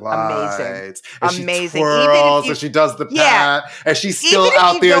glides. Amazing. She twirls and she does the pat and she's still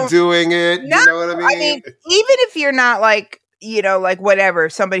out there doing it. You know what I mean? I mean, even if you're not like,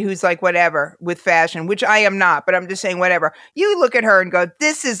 whatever, somebody who's like whatever with fashion, which I am not, but I'm just saying whatever. You look at her and go,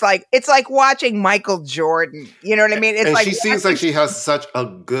 this is like, it's like watching Michael Jordan. You know what I mean? It's she seems like she has such a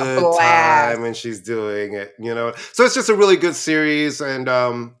good time when she's doing it, So it's just a really good series. And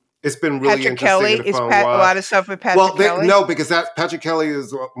It's been really Patrick interesting. Kelly and is fun a watch. lot of stuff with Patrick Kelly. No, because Patrick Kelly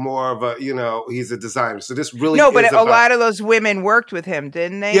is more of a, he's a designer. So this really but a lot of those women worked with him,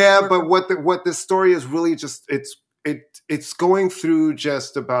 didn't they? Yeah, but what this story is really just it's going through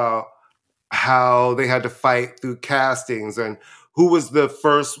just about how they had to fight through castings and who was the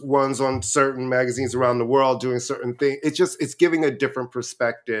first ones on certain magazines around the world doing certain things. It's giving a different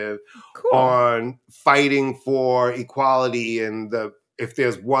perspective on fighting for equality and if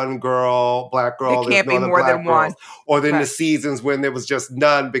there's one black girl, there can't be more than one. Or then the seasons when there was just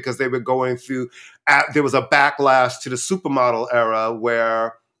none because they were going through, there was a backlash to the supermodel era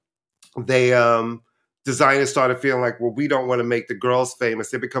where they, designers started feeling like, well, we don't want to make the girls famous.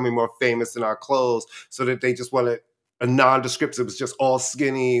 They're becoming more famous in our clothes, so that they just wanted a nondescript. It was just all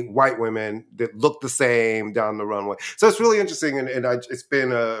skinny white women that looked the same down the runway. So it's really interesting, and it's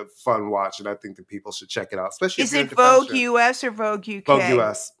been a fun watch, and I think that people should check it out. Especially is it Vogue US or Vogue UK? Vogue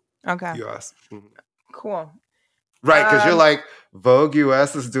US. Okay. US. Mm-hmm. Cool. Right, because you're like, Vogue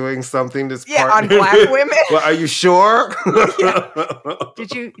US is doing something that's on black women. Well, are you sure?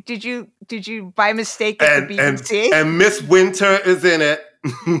 Did you by mistake get the BBC? And Miss Winter is in it.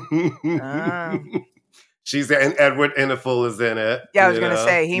 And Edward Enninful is in it. Yeah, I was going to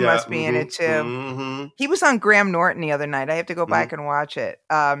say he must be in it too. Mm-hmm. He was on Graham Norton the other night. I have to go back and watch it.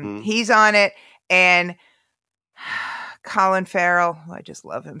 He's on it, and Colin Farrell, I just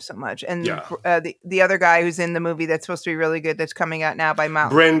love him so much. And the other guy who's in the movie that's supposed to be really good, that's coming out now by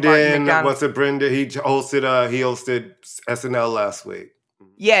Brendan. What's it, Brendan? He hosted SNL last week.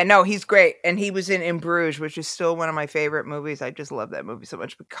 Yeah, no, he's great. And he was in Bruges, which is still one of my favorite movies. I just love that movie so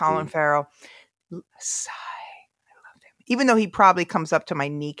much. But Colin Farrell, sigh. I loved him. Even though he probably comes up to my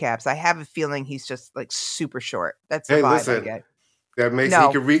kneecaps, I have a feeling he's just like super short. That's the vibe I get. That makes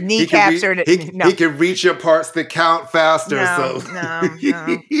he can reach your parts that count faster. No.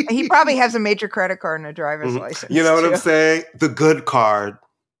 He probably has a major credit card and a driver's license. You know what I'm saying? The good card.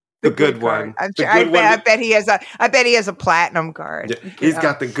 The good one. I bet he has a platinum card. Yeah, he's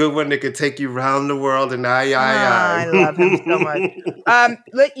got the good one that could take you around the world and I love him so much.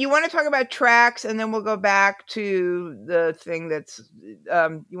 You want to talk about tracks, and then we'll go back to the thing that's.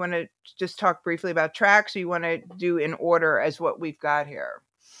 You want to just talk briefly about tracks, or you want to do in order as what we've got here?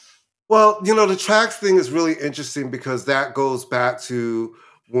 Well, the tracks thing is really interesting because that goes back to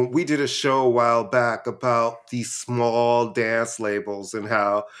when we did a show a while back about these small dance labels and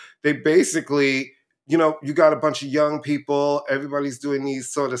how they basically, you got a bunch of young people, everybody's doing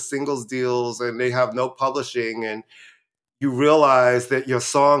these sort of singles deals and they have no publishing, and you realize that your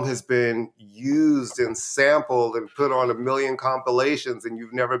song has been used and sampled and put on 1 million compilations and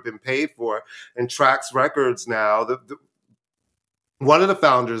you've never been paid for it. And Trax Records now, one of the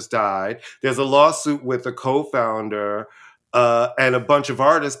founders died. There's a lawsuit with a co-founder and a bunch of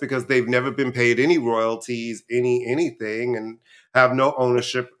artists because they've never been paid any royalties, anything, and have no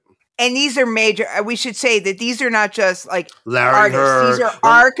ownership. And these are major. We should say that these are not just like Larry artists. Heard, these are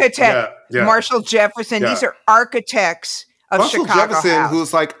architects. Yeah. Marshall Jefferson. Yeah. These are architects of Marshall Chicago Jefferson, house.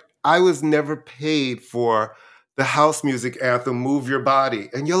 Who's like, I was never paid for the house music anthem "Move Your Body,"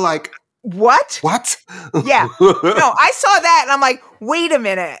 and you're like, What? Yeah. No, I saw that and I'm like, wait a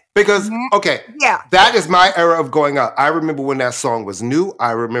minute. Because, that is my era of going out. I remember when that song was new.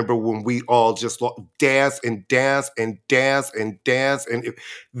 I remember when we all just dance and dance and dance and dance. And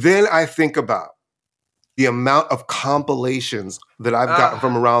then I think about the amount of compilations that I've gotten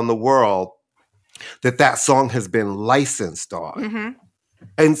from around the world that song has been licensed on. Mm-hmm.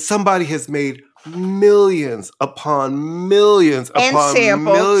 And somebody has made millions upon millions upon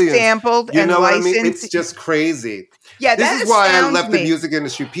millions. Sampled you and know licensed. What I mean? It's just crazy. Yeah, this is why I left the music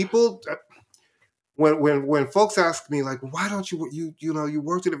industry. People, when folks ask me like, why don't you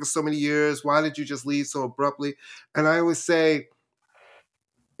worked in it for so many years? Why did you just leave so abruptly? And I always say,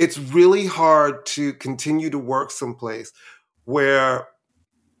 it's really hard to continue to work someplace where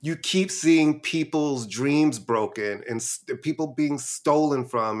you keep seeing people's dreams broken and people being stolen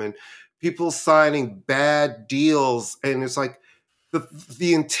from and people signing bad deals. And it's like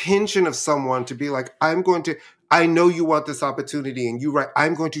the intention of someone to be like, I know you want this opportunity and you're right,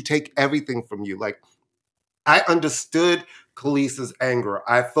 I'm going to take everything from you. Like, I understood Khalees's anger.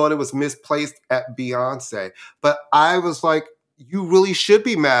 I thought it was misplaced at Beyonce, but I was like, you really should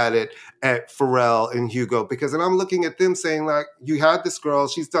be mad at Pharrell and Hugo because then I'm looking at them saying like, you had this girl,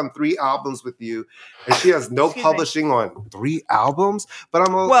 she's done 3 albums with you and she has no publishing on 3 albums. But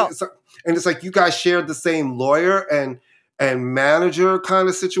it's like you guys shared the same lawyer and manager kind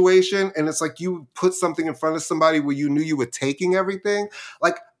of situation. And it's like you put something in front of somebody where you knew you were taking everything.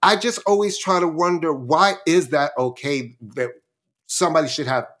 Like, I just always try to wonder, why is that okay that somebody should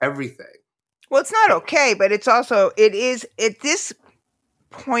have everything. Well, it's not okay, but it is at this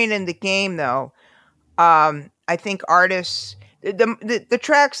point in the game, though. I think artists, the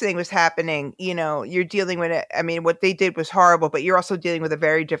tracks thing was happening. You're dealing with it. I mean, what they did was horrible, but you're also dealing with a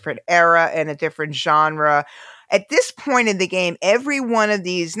very different era and a different genre. At this point in the game, every one of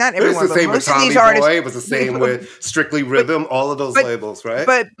these, not every one, but most of these artists, it was the same with Strictly Rhythm, all of those labels, right?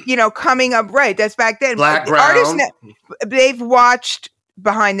 But coming up, right? That's back then. Black Ground. They've watched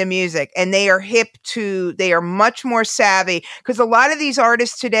behind the music, and they are they are much more savvy, because a lot of these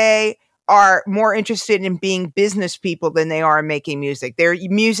artists today are more interested in being business people than they are in making music. Their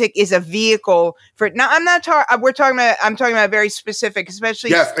music is a vehicle for. Now, I'm talking about very specific, especially.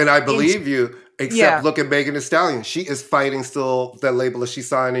 Yes, and I believe you. Except look at Megan Thee Stallion. She is fighting still that label that she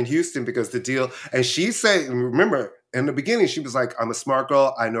signed in Houston because the deal. And she's saying, remember, in the beginning, she was like, I'm a smart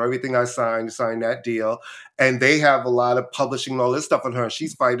girl. I know everything I signed that deal. And they have a lot of publishing and all this stuff on her. And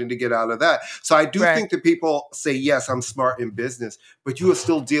she's fighting to get out of that. So I do think that people say, yes, I'm smart in business. But you are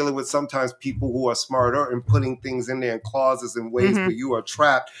still dealing with sometimes people who are smarter and putting things in there in clauses and ways where you are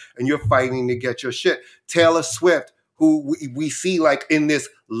trapped and you're fighting to get your shit. Taylor Swift, who we see like in this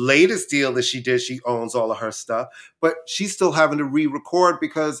latest deal that she did, she owns all of her stuff, but she's still having to re-record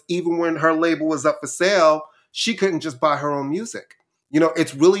because even when her label was up for sale, she couldn't just buy her own music.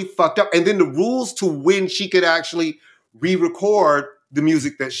 It's really fucked up. And then the rules to when she could actually re-record the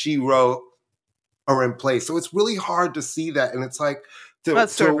music that she wrote are in place. So it's really hard to see that. And it's like,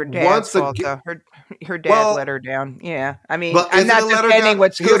 that's sort of her dad's fault, though. Her dad let her down. Yeah. I mean, I'm not defending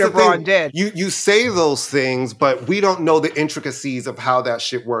what Scooter Braun did. You say those things, but we don't know the intricacies of how that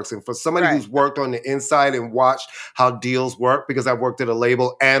shit works. And for somebody who's worked on the inside and watched how deals work, because I've worked at a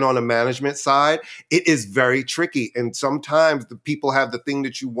label and on a management side, it is very tricky. And sometimes the people have the thing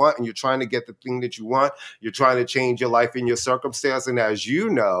that you want and you're trying to get the thing that you want. You're trying to change your life and your circumstance. And as you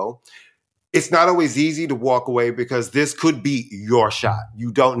know, it's not always easy to walk away because this could be your shot.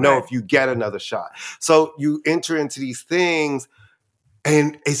 You don't know if you get another shot. So you enter into these things,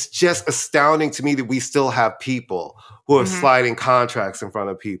 and it's just astounding to me that we still have people who are sliding contracts in front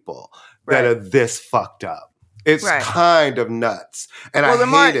of people that are this fucked up. It's kind of nuts, and I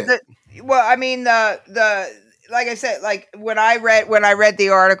hate it. Like I said, like when I read the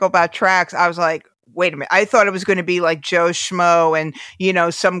article about tracks, I was like, wait a minute. I thought it was going to be like Joe Schmo and,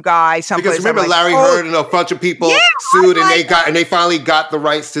 some guy, someplace. Because remember, Larry Heard and a bunch of people sued and they finally got the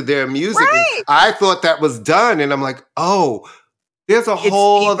rights to their music. Right. I thought that was done. And I'm like, oh, there's a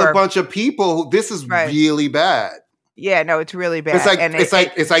whole other bunch of people this is really bad. Yeah, no, it's really bad.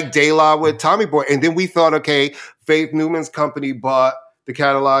 It's like De La with Tommy Boy. And then we thought, okay, Faith Newman's company bought the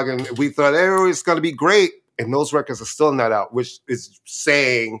catalog and we thought, it's going to be great. And those records are still not out, which is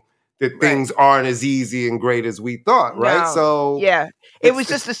saying that things aren't as easy and great as we thought, right? No. So yeah, it was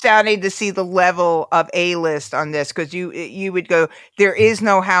just astounding to see the level of A-list on this, because you would go, there is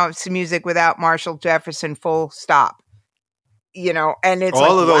no house music without Marshall Jefferson, full stop. And it's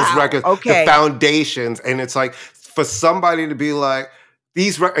all of those records, the foundations, and it's like for somebody to be like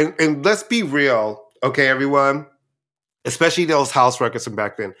these, and let's be real, okay, everyone. Especially those house records from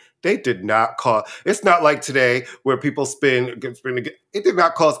back then, they did not cost. It's not like today where people spend. It did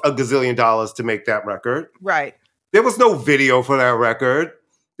not cost $1 gazillion to make that record. Right. There was no video for that record.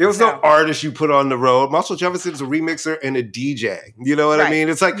 There was no artist you put on the road. Marshall Jefferson's a remixer and a DJ. You know what I mean?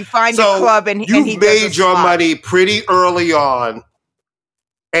 It's like you find a club and he made your money pretty early on,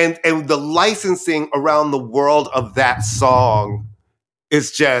 and the licensing around the world of that song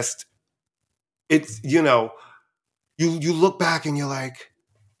is just, it's You look back and you're like,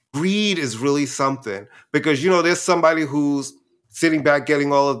 greed is really something. Because, there's somebody who's sitting back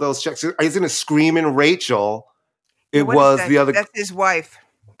getting all of those checks. Isn't it Screaming Rachel? That's his wife.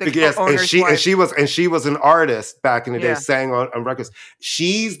 Yes, and she was an artist back in the day, sang on records.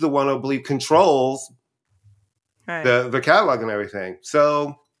 She's the one who I believe controls the catalog and everything.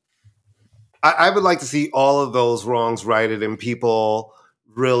 So I would like to see all of those wrongs righted and people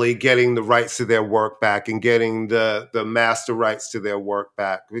really getting the rights to their work back and getting the master rights to their work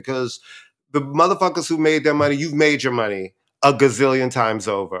back, because the motherfuckers who made their money, you've made your money a gazillion times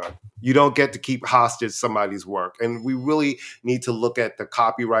over. You don't get to keep hostage somebody's work. And we really need to look at the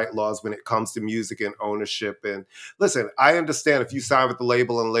copyright laws when it comes to music and ownership. And listen, I understand if you sign with the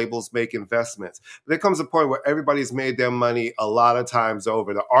label and labels make investments, but there comes a point where everybody's made their money a lot of times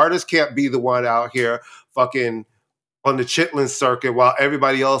over. The artist can't be the one out here fucking on the Chitlin circuit while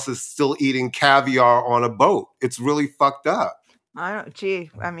everybody else is still eating caviar on a boat. It's really fucked up. I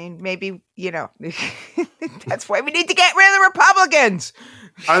mean, maybe, that's why we need to get rid of the Republicans.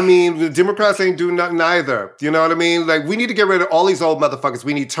 I mean, the Democrats ain't doing nothing either. You know what I mean? Like, we need to get rid of all these old motherfuckers.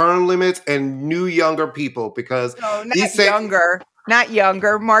 We need term limits and new younger people because not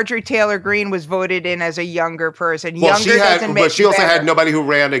younger. Marjorie Taylor Greene was voted in as a younger person. Well, she also had nobody who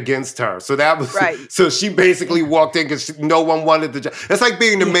ran against her. So that was right. So she basically walked in because no one wanted the job. It's like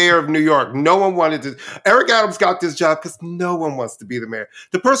being the mayor of New York. No one wanted to. Eric Adams got this job because no one wants to be the mayor.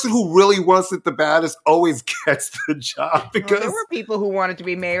 The person who really wants it the baddest always gets the job. Because there were people who wanted to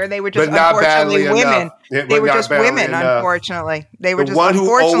be mayor. They were just unfortunately women. They were just women. Unfortunately, they were just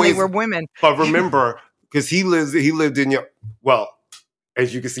unfortunately were women. But remember, because he lived in your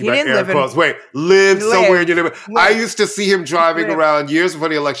as you can see by air quotes. Lived somewhere in your neighborhood. I used to see him driving around years before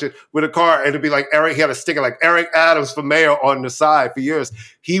the election with a car, and it'd be like Eric. He had a sticker like Eric Adams for mayor on the side for years.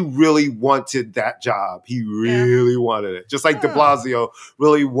 He really wanted that job. He really wanted it, just like De Blasio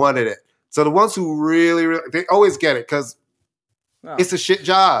really wanted it. So the ones who really they always get it because it's a shit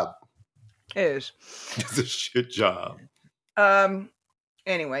job. It is. It's a shit job.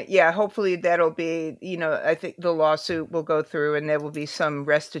 Anyway, hopefully that'll be, I think the lawsuit will go through and there will be some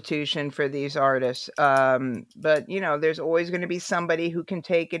restitution for these artists. But, there's always going to be somebody who can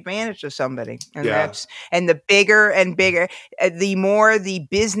take advantage of somebody. And and the bigger and bigger, the more the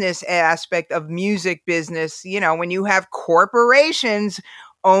business aspect of music business, when you have corporations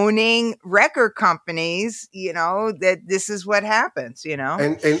owning record companies, that this is what happens,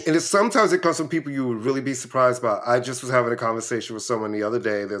 And sometimes it comes from people you would really be surprised about. I just was having a conversation with someone the other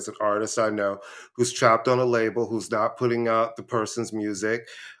day. There's an artist I know who's trapped on a label, who's not putting out the person's music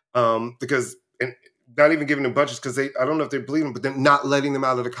because and not even giving them budgets because I don't know if they believe them, but they're not letting them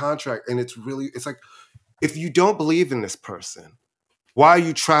out of the contract. And it's like, if you don't believe in this person, why are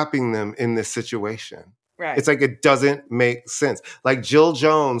you trapping them in this situation? Right. It's like it doesn't make sense. Like Jill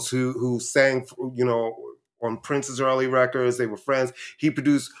Jones, who sang, on Prince's early records. They were friends. He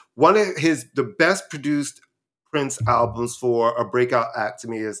produced one of the best produced Prince albums for a breakout act to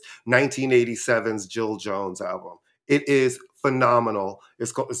me is 1987's Jill Jones album. It is phenomenal.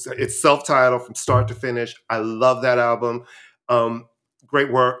 It's self-titled from start to finish. I love that album.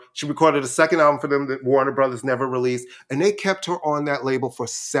 Great work. She recorded a second album for them that Warner Brothers never released, and they kept her on that label for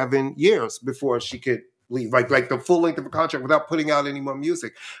 7 years before she could leave, like the full length of a contract without putting out any more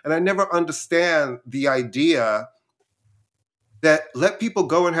music. And I never understand the idea that let people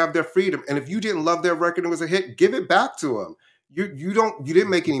go and have their freedom. And if you didn't love their record and it was a hit, give it back to them. You didn't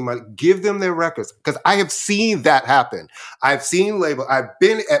make any money. Give them their records. Because I have seen that happen. I've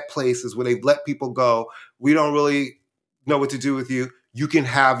been at places where they've let people go. We don't really know what to do with you. You can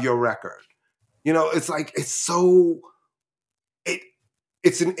have your record. It's like,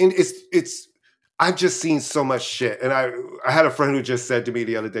 I've just seen so much shit. And I had a friend who just said to me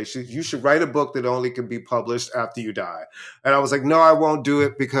the other day, you should write a book that only can be published after you die. And I was like, no, I won't do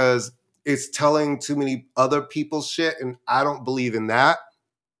it because it's telling too many other people's shit. And I don't believe in that.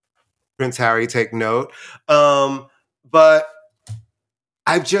 Prince Harry, take note. But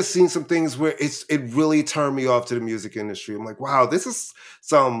I've just seen some things where it really turned me off to the music industry. I'm like, wow, this is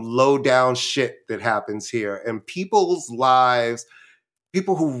some low down shit that happens here. And people's lives,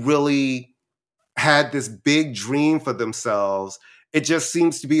 people who really had this big dream for themselves, it just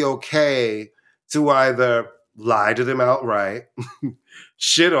seems to be okay to either lie to them outright,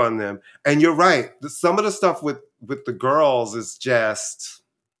 shit on them. And you're right. Some of the stuff with the girls is just,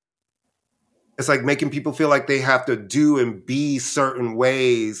 it's like making people feel like they have to do and be certain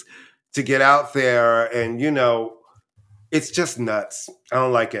ways to get out there. And, it's just nuts. I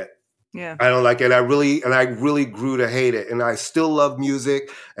don't like it. Yeah. I don't like it. I really grew to hate it. And I still love music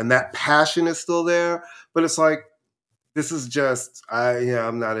and that passion is still there. But it's like, this is just,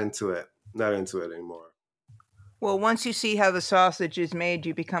 I'm not into it. Not into it anymore. Well, once you see how the sausage is made,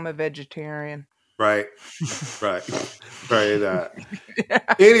 you become a vegetarian. Right.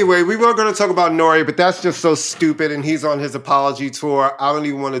 Anyway, we were going to talk about Nori, but that's just so stupid. And he's on his apology tour. I don't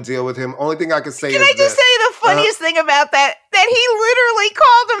even want to deal with him. Only thing I can say is Can I just say the funniest thing about that he literally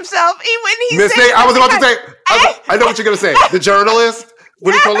called himself, when he Miss said... I was about to say, I know what you're going to say. The journalist,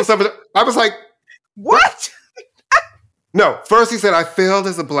 when he called himself, I was like... What? No, first he said, I failed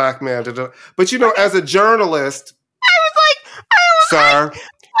as a black man. But as a journalist... Sir...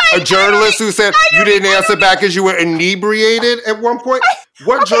 A journalist who said you didn't answer back because you were inebriated at one point?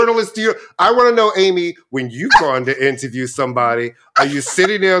 What journalist do you... I want to know, Amy, when you've gone to interview somebody, are you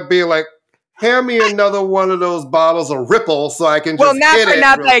sitting there being like, hand me another one of those bottles of Ripple so I can just not for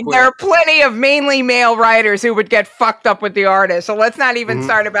nothing. There are plenty of mainly male writers who would get fucked up with the artist. So let's not even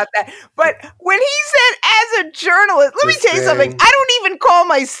start about that. But when he said as a journalist, let me tell you something. I don't even call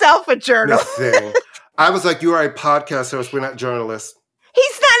myself a journalist. I was like, you are a podcast host. We're not journalists.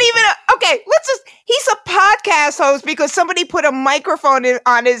 He's okay, he's a podcast host because somebody put a microphone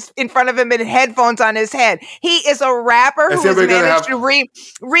in front of him and headphones on his head. He is a rapper who has managed to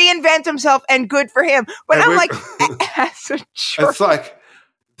reinvent himself, and good for him. But I'm like, as a jerk. It's like,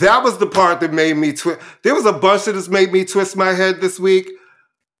 that was the part that made me twist. There was a bunch that just made me twist my head this week.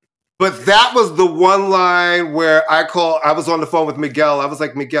 But that was the one line where I was on the phone with Miguel. I was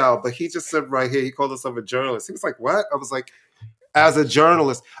like, Miguel, but he just said right here, he called himself a journalist. He was like, what? I was like, as a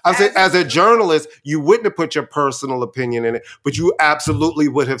journalist. I said, as a journalist, you wouldn't have put your personal opinion in it, but you absolutely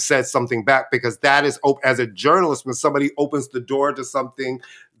would have said something back, because that is, as a journalist, when somebody opens the door to something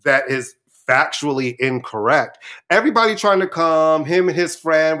that is factually incorrect. Everybody trying to come, him and his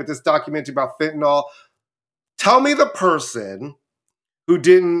friend, with this documentary about fentanyl. Tell me the person who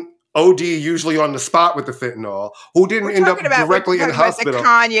didn't OD usually on the spot with the fentanyl, who didn't end up directly in hospital.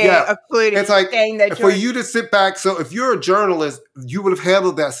 Kanye, it's like, for you to sit back. So if you're a journalist, you would have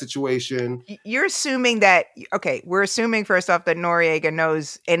handled that situation. You're assuming that, okay, we're assuming first off that Noriega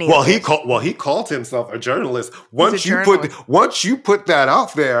knows any. Well, he called himself a journalist. Once you put that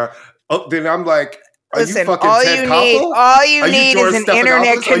out there, then I'm like, are you fucking Ted Koppel? All you need is an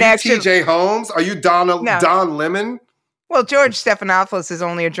internet connection. Are you TJ Holmes? Are you Don Lemon? Well, George Stephanopoulos is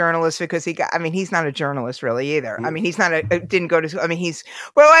only a journalist because he's not a journalist really either. I mean, he's not didn't go to school. I mean,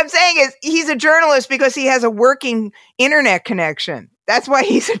 but what I'm saying is he's a journalist because he has a working internet connection. That's why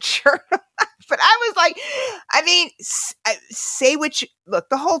he's a journalist. But I was like, I mean, say what look,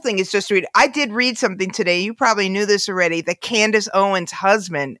 the whole thing is just read. I did read something today. You probably knew this already, that Candace Owens'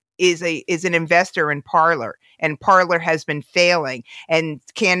 husband is an investor in Parler, and Parler has been failing. And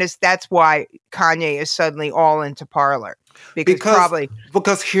Candace, that's why Kanye is suddenly all into Parler.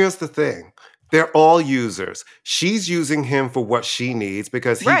 Because here's the thing. They're all users. She's using him for what she needs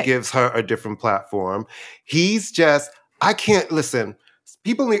because he gives her a different platform. He's just, I can't listen.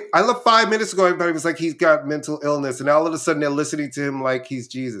 I love 5 minutes ago, everybody was like, he's got mental illness. And all of a sudden they're listening to him like he's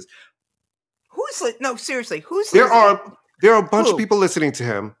Jesus. No, seriously, who's there listening? There are a bunch of people listening to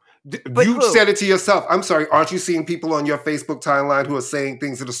him. You said it to yourself. I'm sorry. Aren't you seeing people on your Facebook timeline who are saying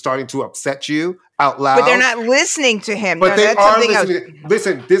things that are starting to upset you out loud? But they're not listening to him. But they are listening.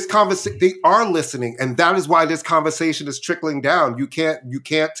 Listen, this conversation, they are listening. And that is why this conversation is trickling down. You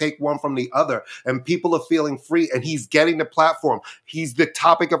can't take one from the other. And people are feeling free. And he's getting the platform. He's the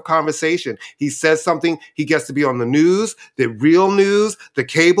topic of conversation. He says something, he gets to be on the news, the real news, the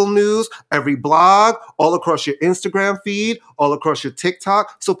cable news, every blog, all across your Instagram feed, all across your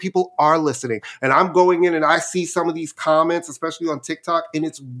TikTok. So people are listening. And I'm going in and I see some of these comments, especially on TikTok, and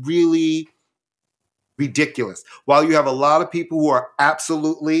it's really ridiculous. While you have a lot of people who are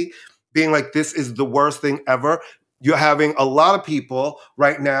absolutely being like, this is the worst thing ever, you're having a lot of people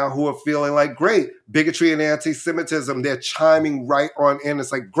right now who are feeling like, great, bigotry and anti-Semitism, they're chiming right on in.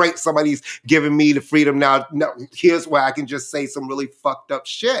 It's like, great, somebody's giving me the freedom now. Here's where I can just say some really fucked up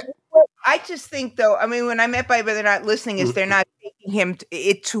shit. I just think, though, I mean, when I meant by they're not listening is they're not taking him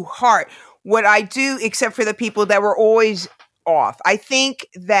it to heart. What I do, except for the people that were always off, I think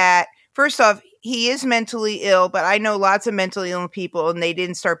that, first off, he is mentally ill, but I know lots of mentally ill people, and they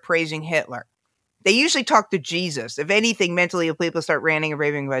didn't start praising Hitler. They usually talk to Jesus. If anything, mentally ill people start ranting and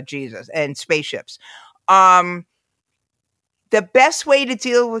raving about Jesus and spaceships. The best way to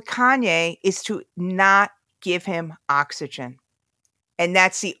deal with Kanye is to not give him oxygen. And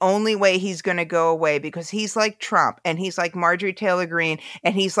that's the only way he's going to go away, because he's like Trump and he's like Marjorie Taylor Greene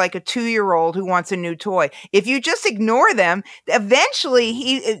and he's like a 2-year-old who wants a new toy. If you just ignore them,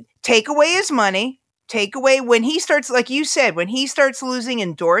 eventually take away his money, take away when he starts, like you said, when he starts losing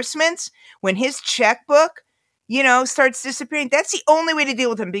endorsements, when his checkbook, starts disappearing. That's the only way to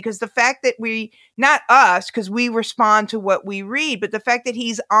deal with him, because the fact that not us, because we respond to what we read, but the fact that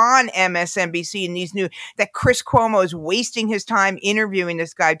he's on MSNBC and that Chris Cuomo is wasting his time interviewing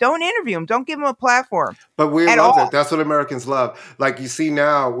this guy. Don't interview him. Don't give him a platform. But we love it. That's what Americans love. Like you see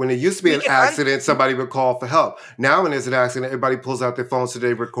now, when it used to be an accident, somebody would call for help. Now when there's an accident, everybody pulls out their phones so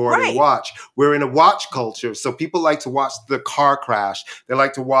they record and watch. We're in a watch culture. So people like to watch the car crash. They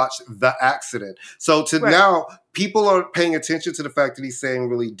like to watch the accident. So now, people are paying attention to the fact that he's saying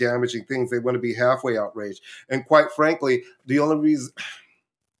really damaging things. They want to be halfway outraged. And quite frankly, the only reason...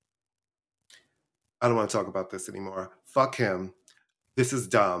 I don't want to talk about this anymore. Fuck him. This is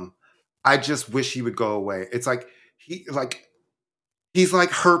dumb. I just wish he would go away. It's like, he's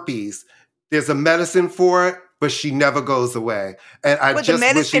like herpes. There's a medicine for it, but she never goes away. And I just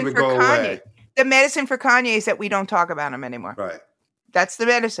wish he would go away. The medicine for Kanye is that we don't talk about him anymore. Right. That's the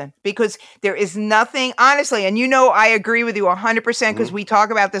medicine, because there is nothing, honestly, and I agree with you 100% because we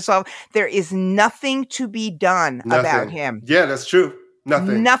talk about this all. There is nothing to be done about him. Yeah, that's true.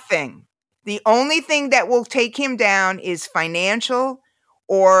 Nothing. The only thing that will take him down is financial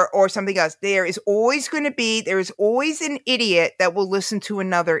or something else. There is always an idiot that will listen to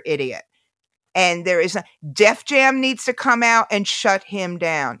another idiot. And Def Jam needs to come out and shut him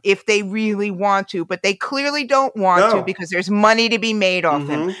down if they really want to, but they clearly don't want to because there's money to be made off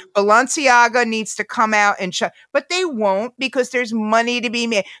him. Balenciaga needs to come out and but they won't because there's money to be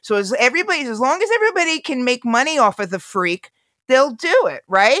made. So as long as everybody can make money off of the freak, they'll do it,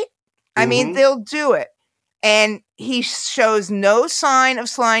 right? I mean, they'll do it. And he shows no sign of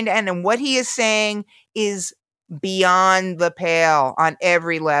slowing down, and what he is saying is beyond the pale on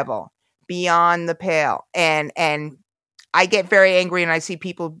every level. Beyond the pale. And I get very angry and I see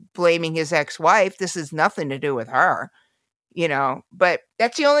people blaming his ex-wife. This has nothing to do with her, but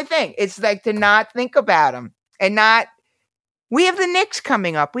that's the only thing. It's like to not think about him and we have the Knicks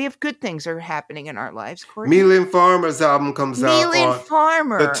coming up. We have good things that are happening in our lives. Mylene Farmer's album comes out on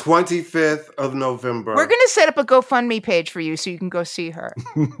the 25th of November. We're going to set up a GoFundMe page for you so you can go see her.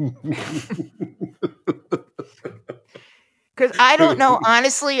 Because I don't know,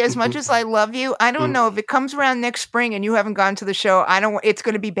 honestly, as much as I love you, I don't know if it comes around next spring and you haven't gone to the show, it's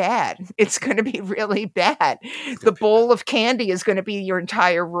going to be bad. It's going to be really bad. The bowl of candy is going to be your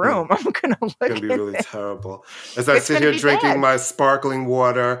entire room. I'm going to look at it. It's going to be really terrible. As I sit here drinking my sparkling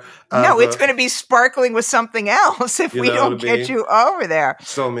water. No, it's going to be sparkling with something else if we don't get you over there.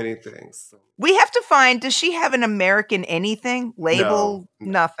 So many things. We have to find, does she have an American anything? Label?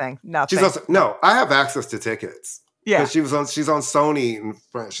 No. Nothing. I have access to tickets. Yeah, she's on Sony in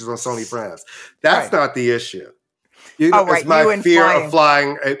France. She's on Sony France. That's not the issue. It's my fear of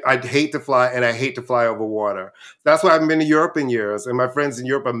flying. I'd hate to fly, and I hate to fly over water. That's why I haven't been to Europe in years. And my friends in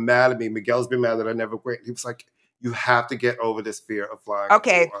Europe are mad at me. Miguel's been mad that I never went. He was like, "You have to get over this fear of flying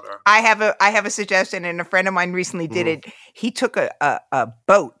over water." I have a suggestion, and a friend of mine recently did it. He took a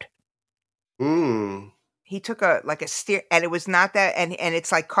boat. He took a steer, and it was not that, and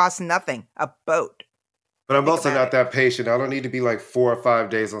it's like cost nothing. A boat. But I'm also not that patient. I don't need to be like 4 or 5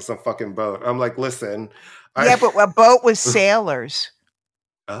 days on some fucking boat. I'm like, listen. But a boat with sailors.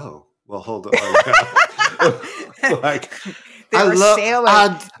 Oh, well, hold on. I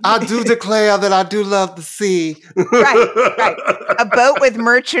do declare that I do love the sea. Right. A boat with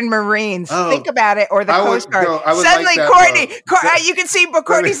merchant marines. Think about it, or the Coast Guard. Suddenly, like Courtney, you can see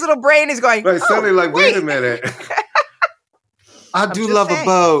Courtney's little brain is going. Right, suddenly, wait a minute. I do love a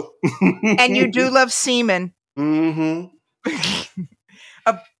boat. And you do love semen. Mm-hmm.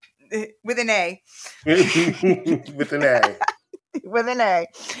 With an A. With an A. With an A.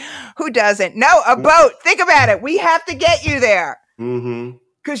 Who doesn't? No, a boat. Think about it. We have to get you there. Mm-hmm.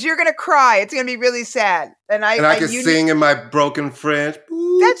 Because you're going to cry. It's going to be really sad. And I can sing in my broken French.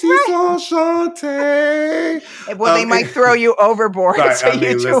 That's right. Well, they might throw you overboard. Right, so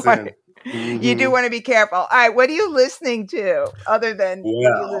listen. You do want to be careful. All right, what are you listening to other than?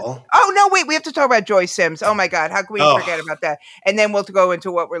 Oh no, wait, we have to talk about Joy Sims. Oh my God, how can we forget about that? And then we'll go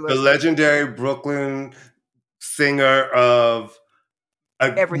into what we're listening. The legendary Brooklyn singer of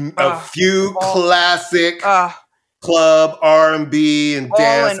a few classic club R&B and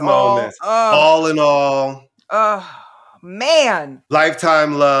dance moments. All in all. Man.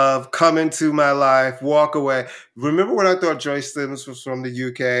 Lifetime Love, Come Into My Life, Walk Away. Remember when I thought Joy Sims was from the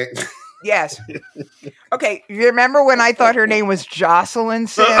UK? Yes. Okay. You remember when I thought her name was Jocelyn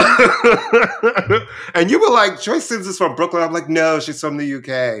Sims? And you were like, Joy Sims is from Brooklyn. I'm like, no, she's from the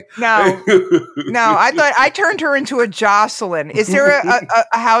UK. No. I thought I turned her into a Jocelyn. Is there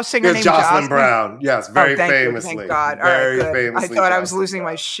a house singer named Jocelyn Brown? Yes, very famously. Thank God. All very right, famously. I thought I was losing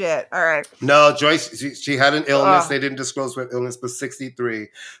my shit. All right. No, Joyce, she had an illness. They didn't disclose what illness, but 63.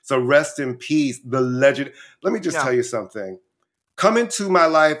 So rest in peace, the legend. Let me just tell you something. Come Into My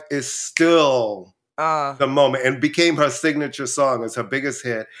Life is still the moment and became her signature song. It's her biggest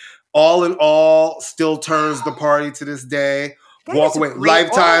hit. All in All still turns the party to this day. Walk Away.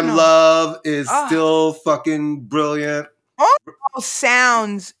 Lifetime Love is still fucking brilliant. All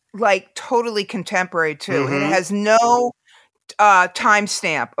sounds like totally contemporary too. Mm-hmm. It has no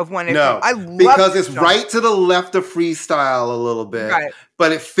timestamp of when it. No, I love because it's right to the left of freestyle a little bit, right.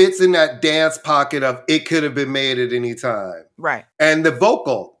 But it fits in that dance pocket of it could have been made at any time, right? And the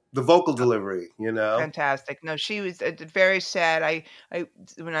vocal delivery, fantastic. No, she was very sad. I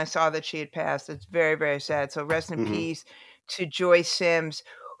when I saw that she had passed, it's very, very sad. So rest in peace to Joy Sims,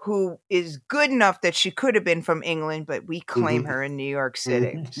 who is good enough that she could have been from England, but we claim her in New York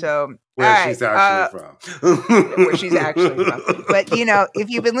City. So where she's actually from. Where she's actually from. But, if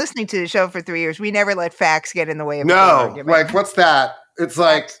you've been listening to the show for 3 years, we never let facts get in the way of No, like, what's that? It's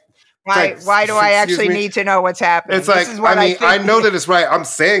like, Why do I actually need to know what's happening? It's like, I know that it's right. I'm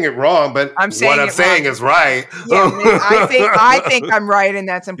saying it wrong, but what I'm saying is right. Yeah, I think I'm right, and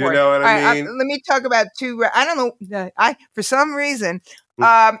that's important. You know what I mean? Let me talk about two. I don't know. For some reason,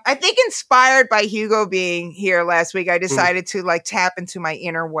 I think inspired by Hugo being here last week, I decided to tap into my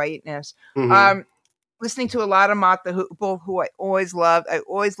inner whiteness. Listening to a lot of Mott the Hoople, who I always loved. I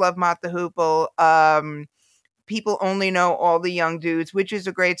always loved Mott the Hoople. People Only Know All the Young Dudes, which is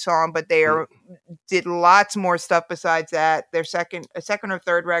a great song, but they did lots more stuff besides that. Their second or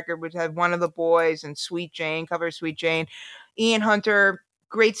third record would have One of the Boys and Sweet Jane, cover Sweet Jane. Ian Hunter,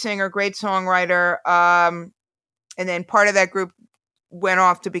 great singer, great songwriter. And then part of that group went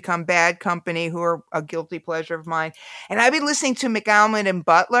off to become Bad Company, who are a guilty pleasure of mine. And I've been listening to McAlmont and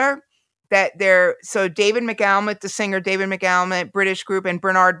Butler. So David McAlmont, the singer David McAlmont, British group, and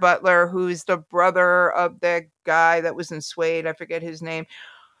Bernard Butler, who's the brother of the guy that was in Suede, I forget his name.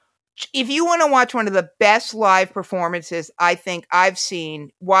 If you want to watch one of the best live performances I think I've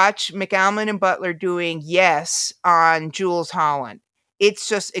seen, watch McAlmont and Butler doing Yes on Jools Holland. It's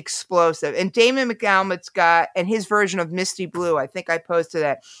just explosive. And Damon McAlmont's got, and his version of Misty Blue, I think I posted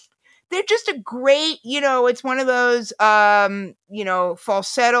that. They're just a great, it's one of those,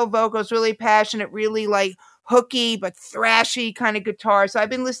 falsetto vocals, really passionate, really hooky, but thrashy kind of guitar. So I've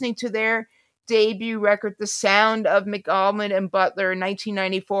been listening to their debut record, The Sound of McAlmont and Butler in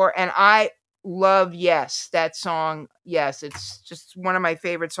 1994. And I love Yes, that song. Yes, it's just one of my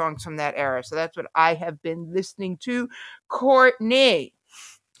favorite songs from that era. So that's what I have been listening to. Courtney.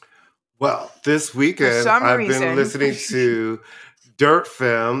 Well, this weekend I've been listening to Dirt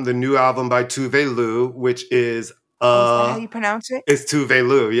Femme, the new album by Tove Lo, which is is that how you pronounce it? It's Tove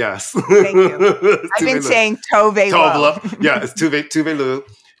Lo, yes. Thank you. I've been saying Tove Lo. Yeah, it's Tove Lo.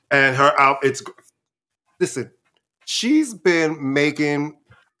 And her album, listen, she's been making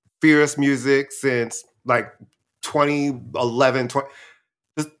fierce music since 2011,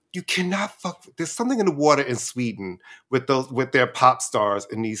 you cannot fuck. There's something in the water in Sweden with their pop stars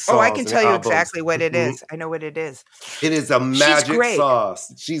in these songs. Oh, I can tell you exactly what it is. I know what it is. It is a magic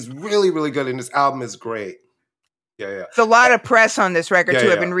sauce. She's really, really good, and this album is great. Yeah. There's a lot of press on this record too.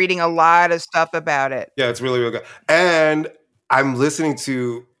 I've been reading a lot of stuff about it. Yeah, it's really, really good. And I'm listening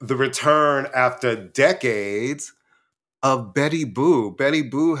to the return after decades of Betty Boo. Betty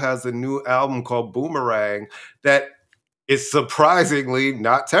Boo has a new album called Boomerang that is surprisingly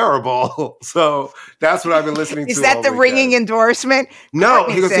not terrible. So that's what I've been listening to. Is that the ringing endorsement? No,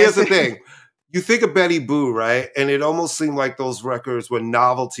 because here's the thing. You think of Betty Boo, right? And it almost seemed like those records were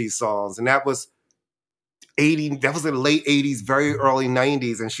novelty songs. And that was in the late 80s, very early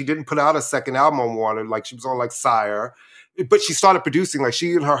 90s. And she didn't put out a second album on Warner. She was on Sire. But she started producing.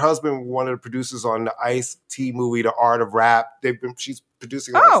 She and her husband were one of the producers on the Ice-T movie, The Art of Rap. She's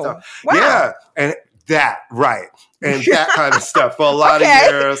producing all that stuff. Wow. Yeah. And that kind of stuff for a lot of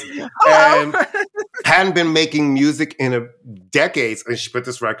years. And hadn't been making music in a decades. And she put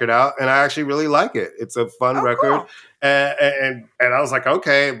this record out, and I actually really like it. It's a fun record. Cool. And I was like,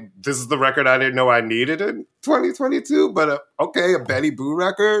 okay, this is the record I didn't know I needed in 2022, but a Betty Boo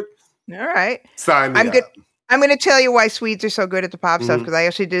record. All right. Sign me up. I'm going to tell you why Swedes are so good at the pop stuff, because I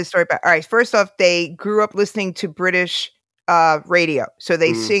actually did a story about. All right, first off, they grew up listening to British radio, so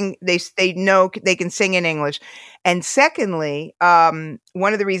they sing. They know they can sing in English, and secondly,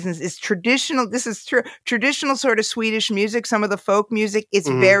 one of the reasons is traditional. This is true. Traditional sort of Swedish music. Some of the folk music is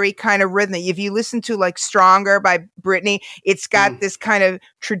very kind of rhythmic. If you listen to Stronger by Britney, it's got this kind of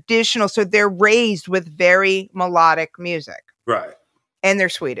traditional. So they're raised with very melodic music, right? And they're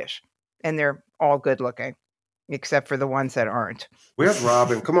Swedish, and they're all good looking. Except for the ones that aren't. Where's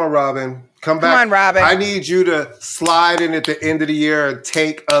Robin? Come on, Robin. Come back. Come on, Robin. I need you to slide in at the end of the year and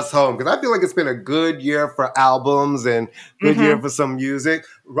take us home. Because I feel like it's been a good year for albums and good year for some music.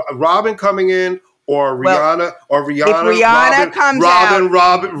 Robin coming in, or Rihanna, Robin,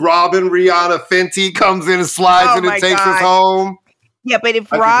 Rihanna, Fenty comes in and slides in and takes us home. Yeah, but if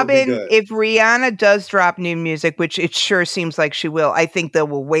Rihanna does drop new music, which it sure seems like she will, I think they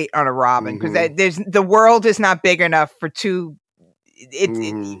will wait on a Robin, because the world is not big enough for two.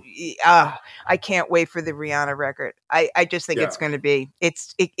 I can't wait for the Rihanna record. I just think it's going to be. It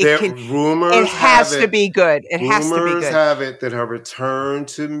has to be good. It has to be good. Rumors have it that her return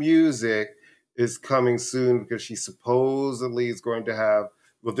to music is coming soon, because she supposedly is going to have.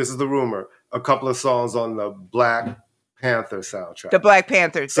 Well, this is the rumor. A couple of songs on the Black Panther soundtrack. The Black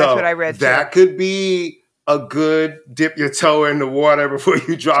Panthers. That's what I read. That could be a good dip your toe in the water before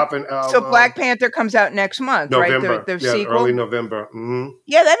you drop an album. So Black Panther comes out next month, November. right? The yeah, sequel? Early November. Mm-hmm.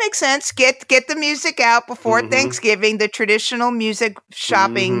 Yeah, that makes sense. Get the music out before Thanksgiving, the traditional music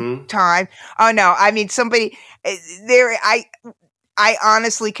shopping time. Oh no, I mean somebody there. I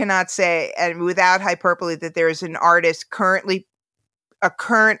honestly cannot say, and without hyperbole, that there is an artist current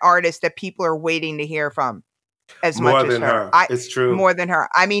artist that people are waiting to hear from as More much as than her. It's true. More than her.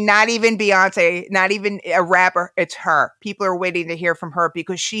 I mean, not even Beyonce, not even a rapper. It's her. People are waiting to hear from her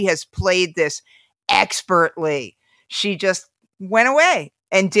because she has played this expertly. She just went away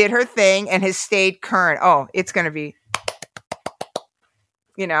and did her thing and has stayed current. Oh, it's going to be,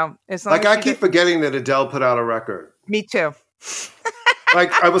 as long like as I keep forgetting that Adele put out a record. Me too.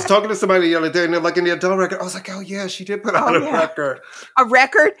 Like I was talking to somebody the other day, and they're like, in the Adele record, I was like, oh yeah, she did put out a record. A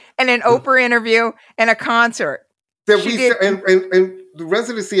record and an Oprah interview and a concert. That and the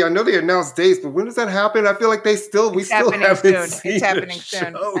residency, I know they announced dates, but when does that happen? I feel like we still haven't seen It's happening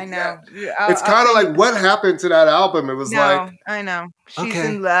soon. I know. It's kind of like what happened to that album. It was I know. She's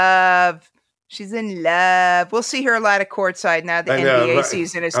in love. She's in love. We'll see her a lot of courtside now. The NBA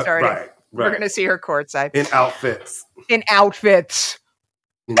season is starting. Right. We're going to see her courtside. In outfits.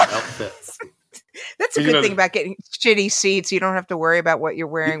 That's a good thing about getting shitty seats. You don't have to worry about what you're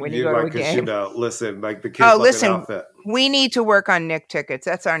wearing when you go to a game. Listen, like the kids an outfit. We need to work on Knick tickets.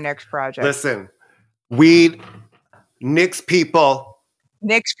 That's our next project. Listen, Knicks people.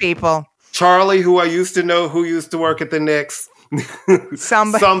 Charlie, who I used to know, who used to work at the Knicks.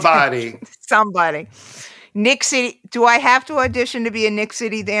 Somebody. Knick City. Do I have to audition to be a Knick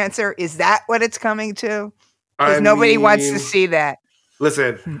City dancer? Is that what it's coming to? Because nobody wants to see that.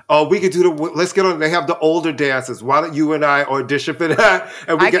 Listen, we could do let's get on. They have the older dances. Why don't you and I audition for that?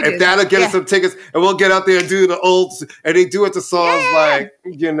 And if that'll get us some tickets, and we'll get out there and do the old, and they do it to songs like,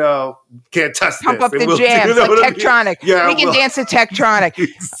 Can't Touch This. Pump up the jams, like Tektronic. Yeah, we can dance to Tektronic.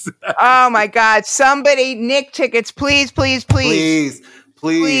 Exactly. Oh my God. Somebody, Knick tickets, please. Please.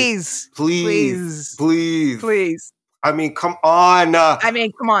 I mean, come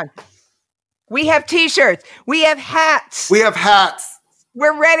on. We have t-shirts. We have hats.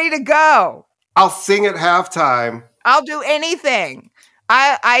 We're ready to go. I'll sing at halftime. I'll do anything.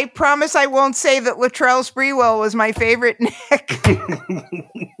 I promise I won't say that Latrell Sprewell was my favorite Knick.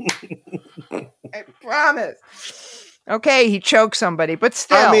 I promise. Okay, he choked somebody, but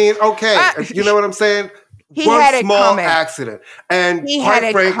still. I mean, okay. You know what I'm saying? One small accident. And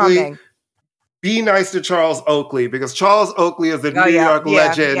quite frankly, be nice to Charles Oakley, because Charles Oakley is a New York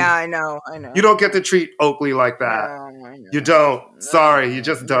legend. Yeah, I know. You don't get to treat Oakley like that. No, you don't. Sorry, you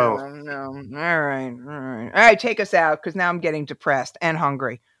just don't. No. All right, take us out, because now I'm getting depressed and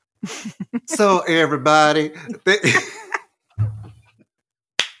hungry. So, everybody.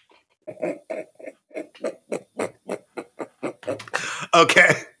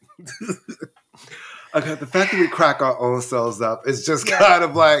 Okay. Okay, the fact that we crack our own selves up is just kind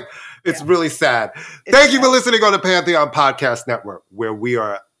of like, it's really sad. Thank you for listening on the Pantheon Podcast Network, where we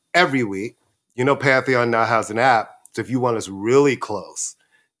are every week. Pantheon now has an app, so if you want us really close,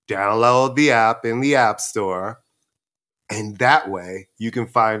 download the app in the App Store, and that way you can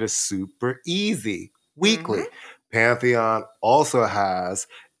find us super easy weekly. Pantheon also has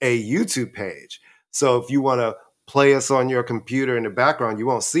a YouTube page, so if you want to play us on your computer in the background, you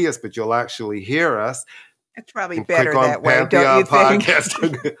won't see us, but you'll actually hear us. It's probably better that way, don't you think?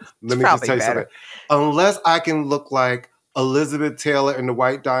 Let me just tell you something. Unless I can look like Elizabeth Taylor in the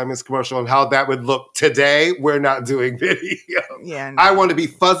White Diamonds commercial and how that would look today, we're not doing video. Yeah, I want to be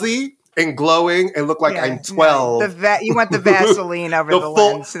fuzzy and glowing and look like I'm 12. You want the Vaseline over the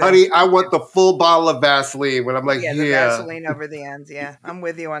lens. Honey, I want the full bottle of Vaseline when I'm like, the Vaseline over the ends. Yeah, I'm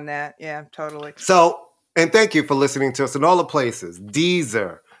with you on that. Yeah, totally. So, and thank you for listening to us in all the places.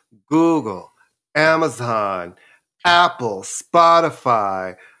 Deezer, Google, Amazon, Apple,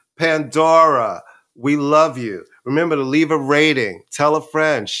 Spotify, Pandora. We love you. Remember to leave a rating, tell a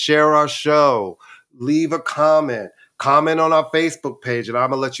friend, share our show, leave a comment on our Facebook page, and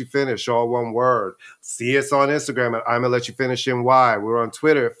I'm going to let you finish, all one word. See us on Instagram at I'm going to let you finish NY. We're on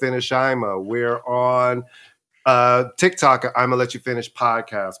Twitter at Finish Ima. We're on TikTok at I'm going to let you finish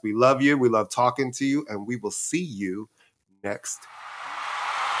podcast. We love you. We love talking to you, and we will see you next.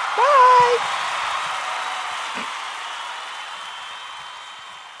 Bye.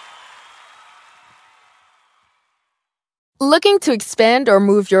 Looking to expand or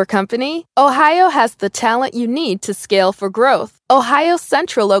move your company? Ohio has the talent you need to scale for growth. Ohio's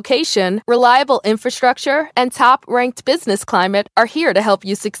central location, reliable infrastructure, and top-ranked business climate are here to help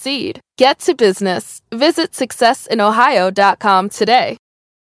you succeed. Get to business. Visit successinohio.com today.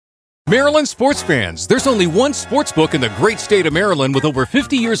 Maryland sports fans, there's only one sportsbook in the great state of Maryland with over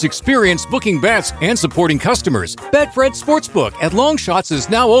 50 years experience booking bets and supporting customers. Betfred Sportsbook at Longshots is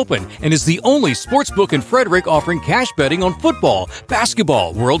now open and is the only sportsbook in Frederick offering cash betting on football,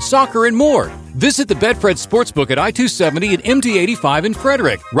 basketball, world soccer, and more. Visit the Betfred Sportsbook at I-270 and MD-85 in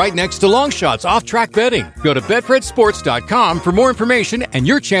Frederick, right next to Longshots off-track betting. Go to betfredsports.com for more information and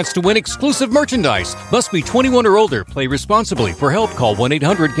your chance to win exclusive merchandise. Must be 21 or older. Play responsibly. For help, call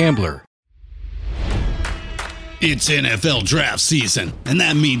 1-800-GAMBLER. It's NFL draft season, and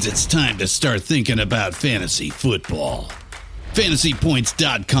that means it's time to start thinking about fantasy football.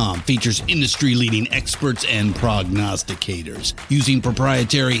 FantasyPoints.com features industry-leading experts and prognosticators using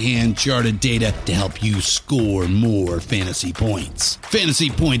proprietary hand-charted data to help you score more fantasy points.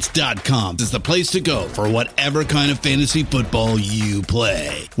 FantasyPoints.com is the place to go for whatever kind of fantasy football you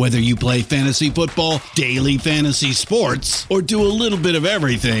play. Whether you play fantasy football, daily fantasy sports, or do a little bit of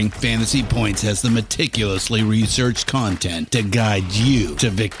everything, Fantasy Points has the meticulously researched content to guide you to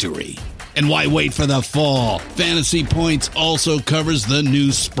victory. And why wait for the fall? Fantasy Points also covers the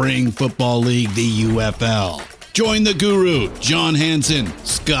new spring football league, the UFL. Join the guru, John Hansen,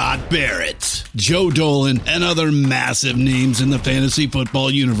 Scott Barrett, Joe Dolan, and other massive names in the fantasy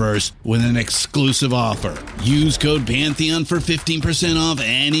football universe with an exclusive offer. Use code Pantheon for 15% off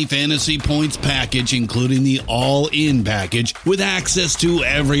any Fantasy Points package, including the all-in package, with access to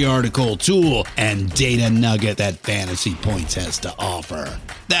every article, tool, and data nugget that Fantasy Points has to offer.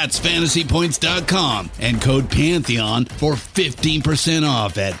 That's FantasyPoints.com and code Pantheon for 15%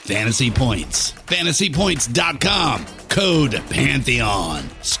 off at Fantasy Points. FantasyPoints.com, code Pantheon.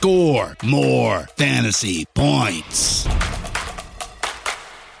 Score more fantasy points.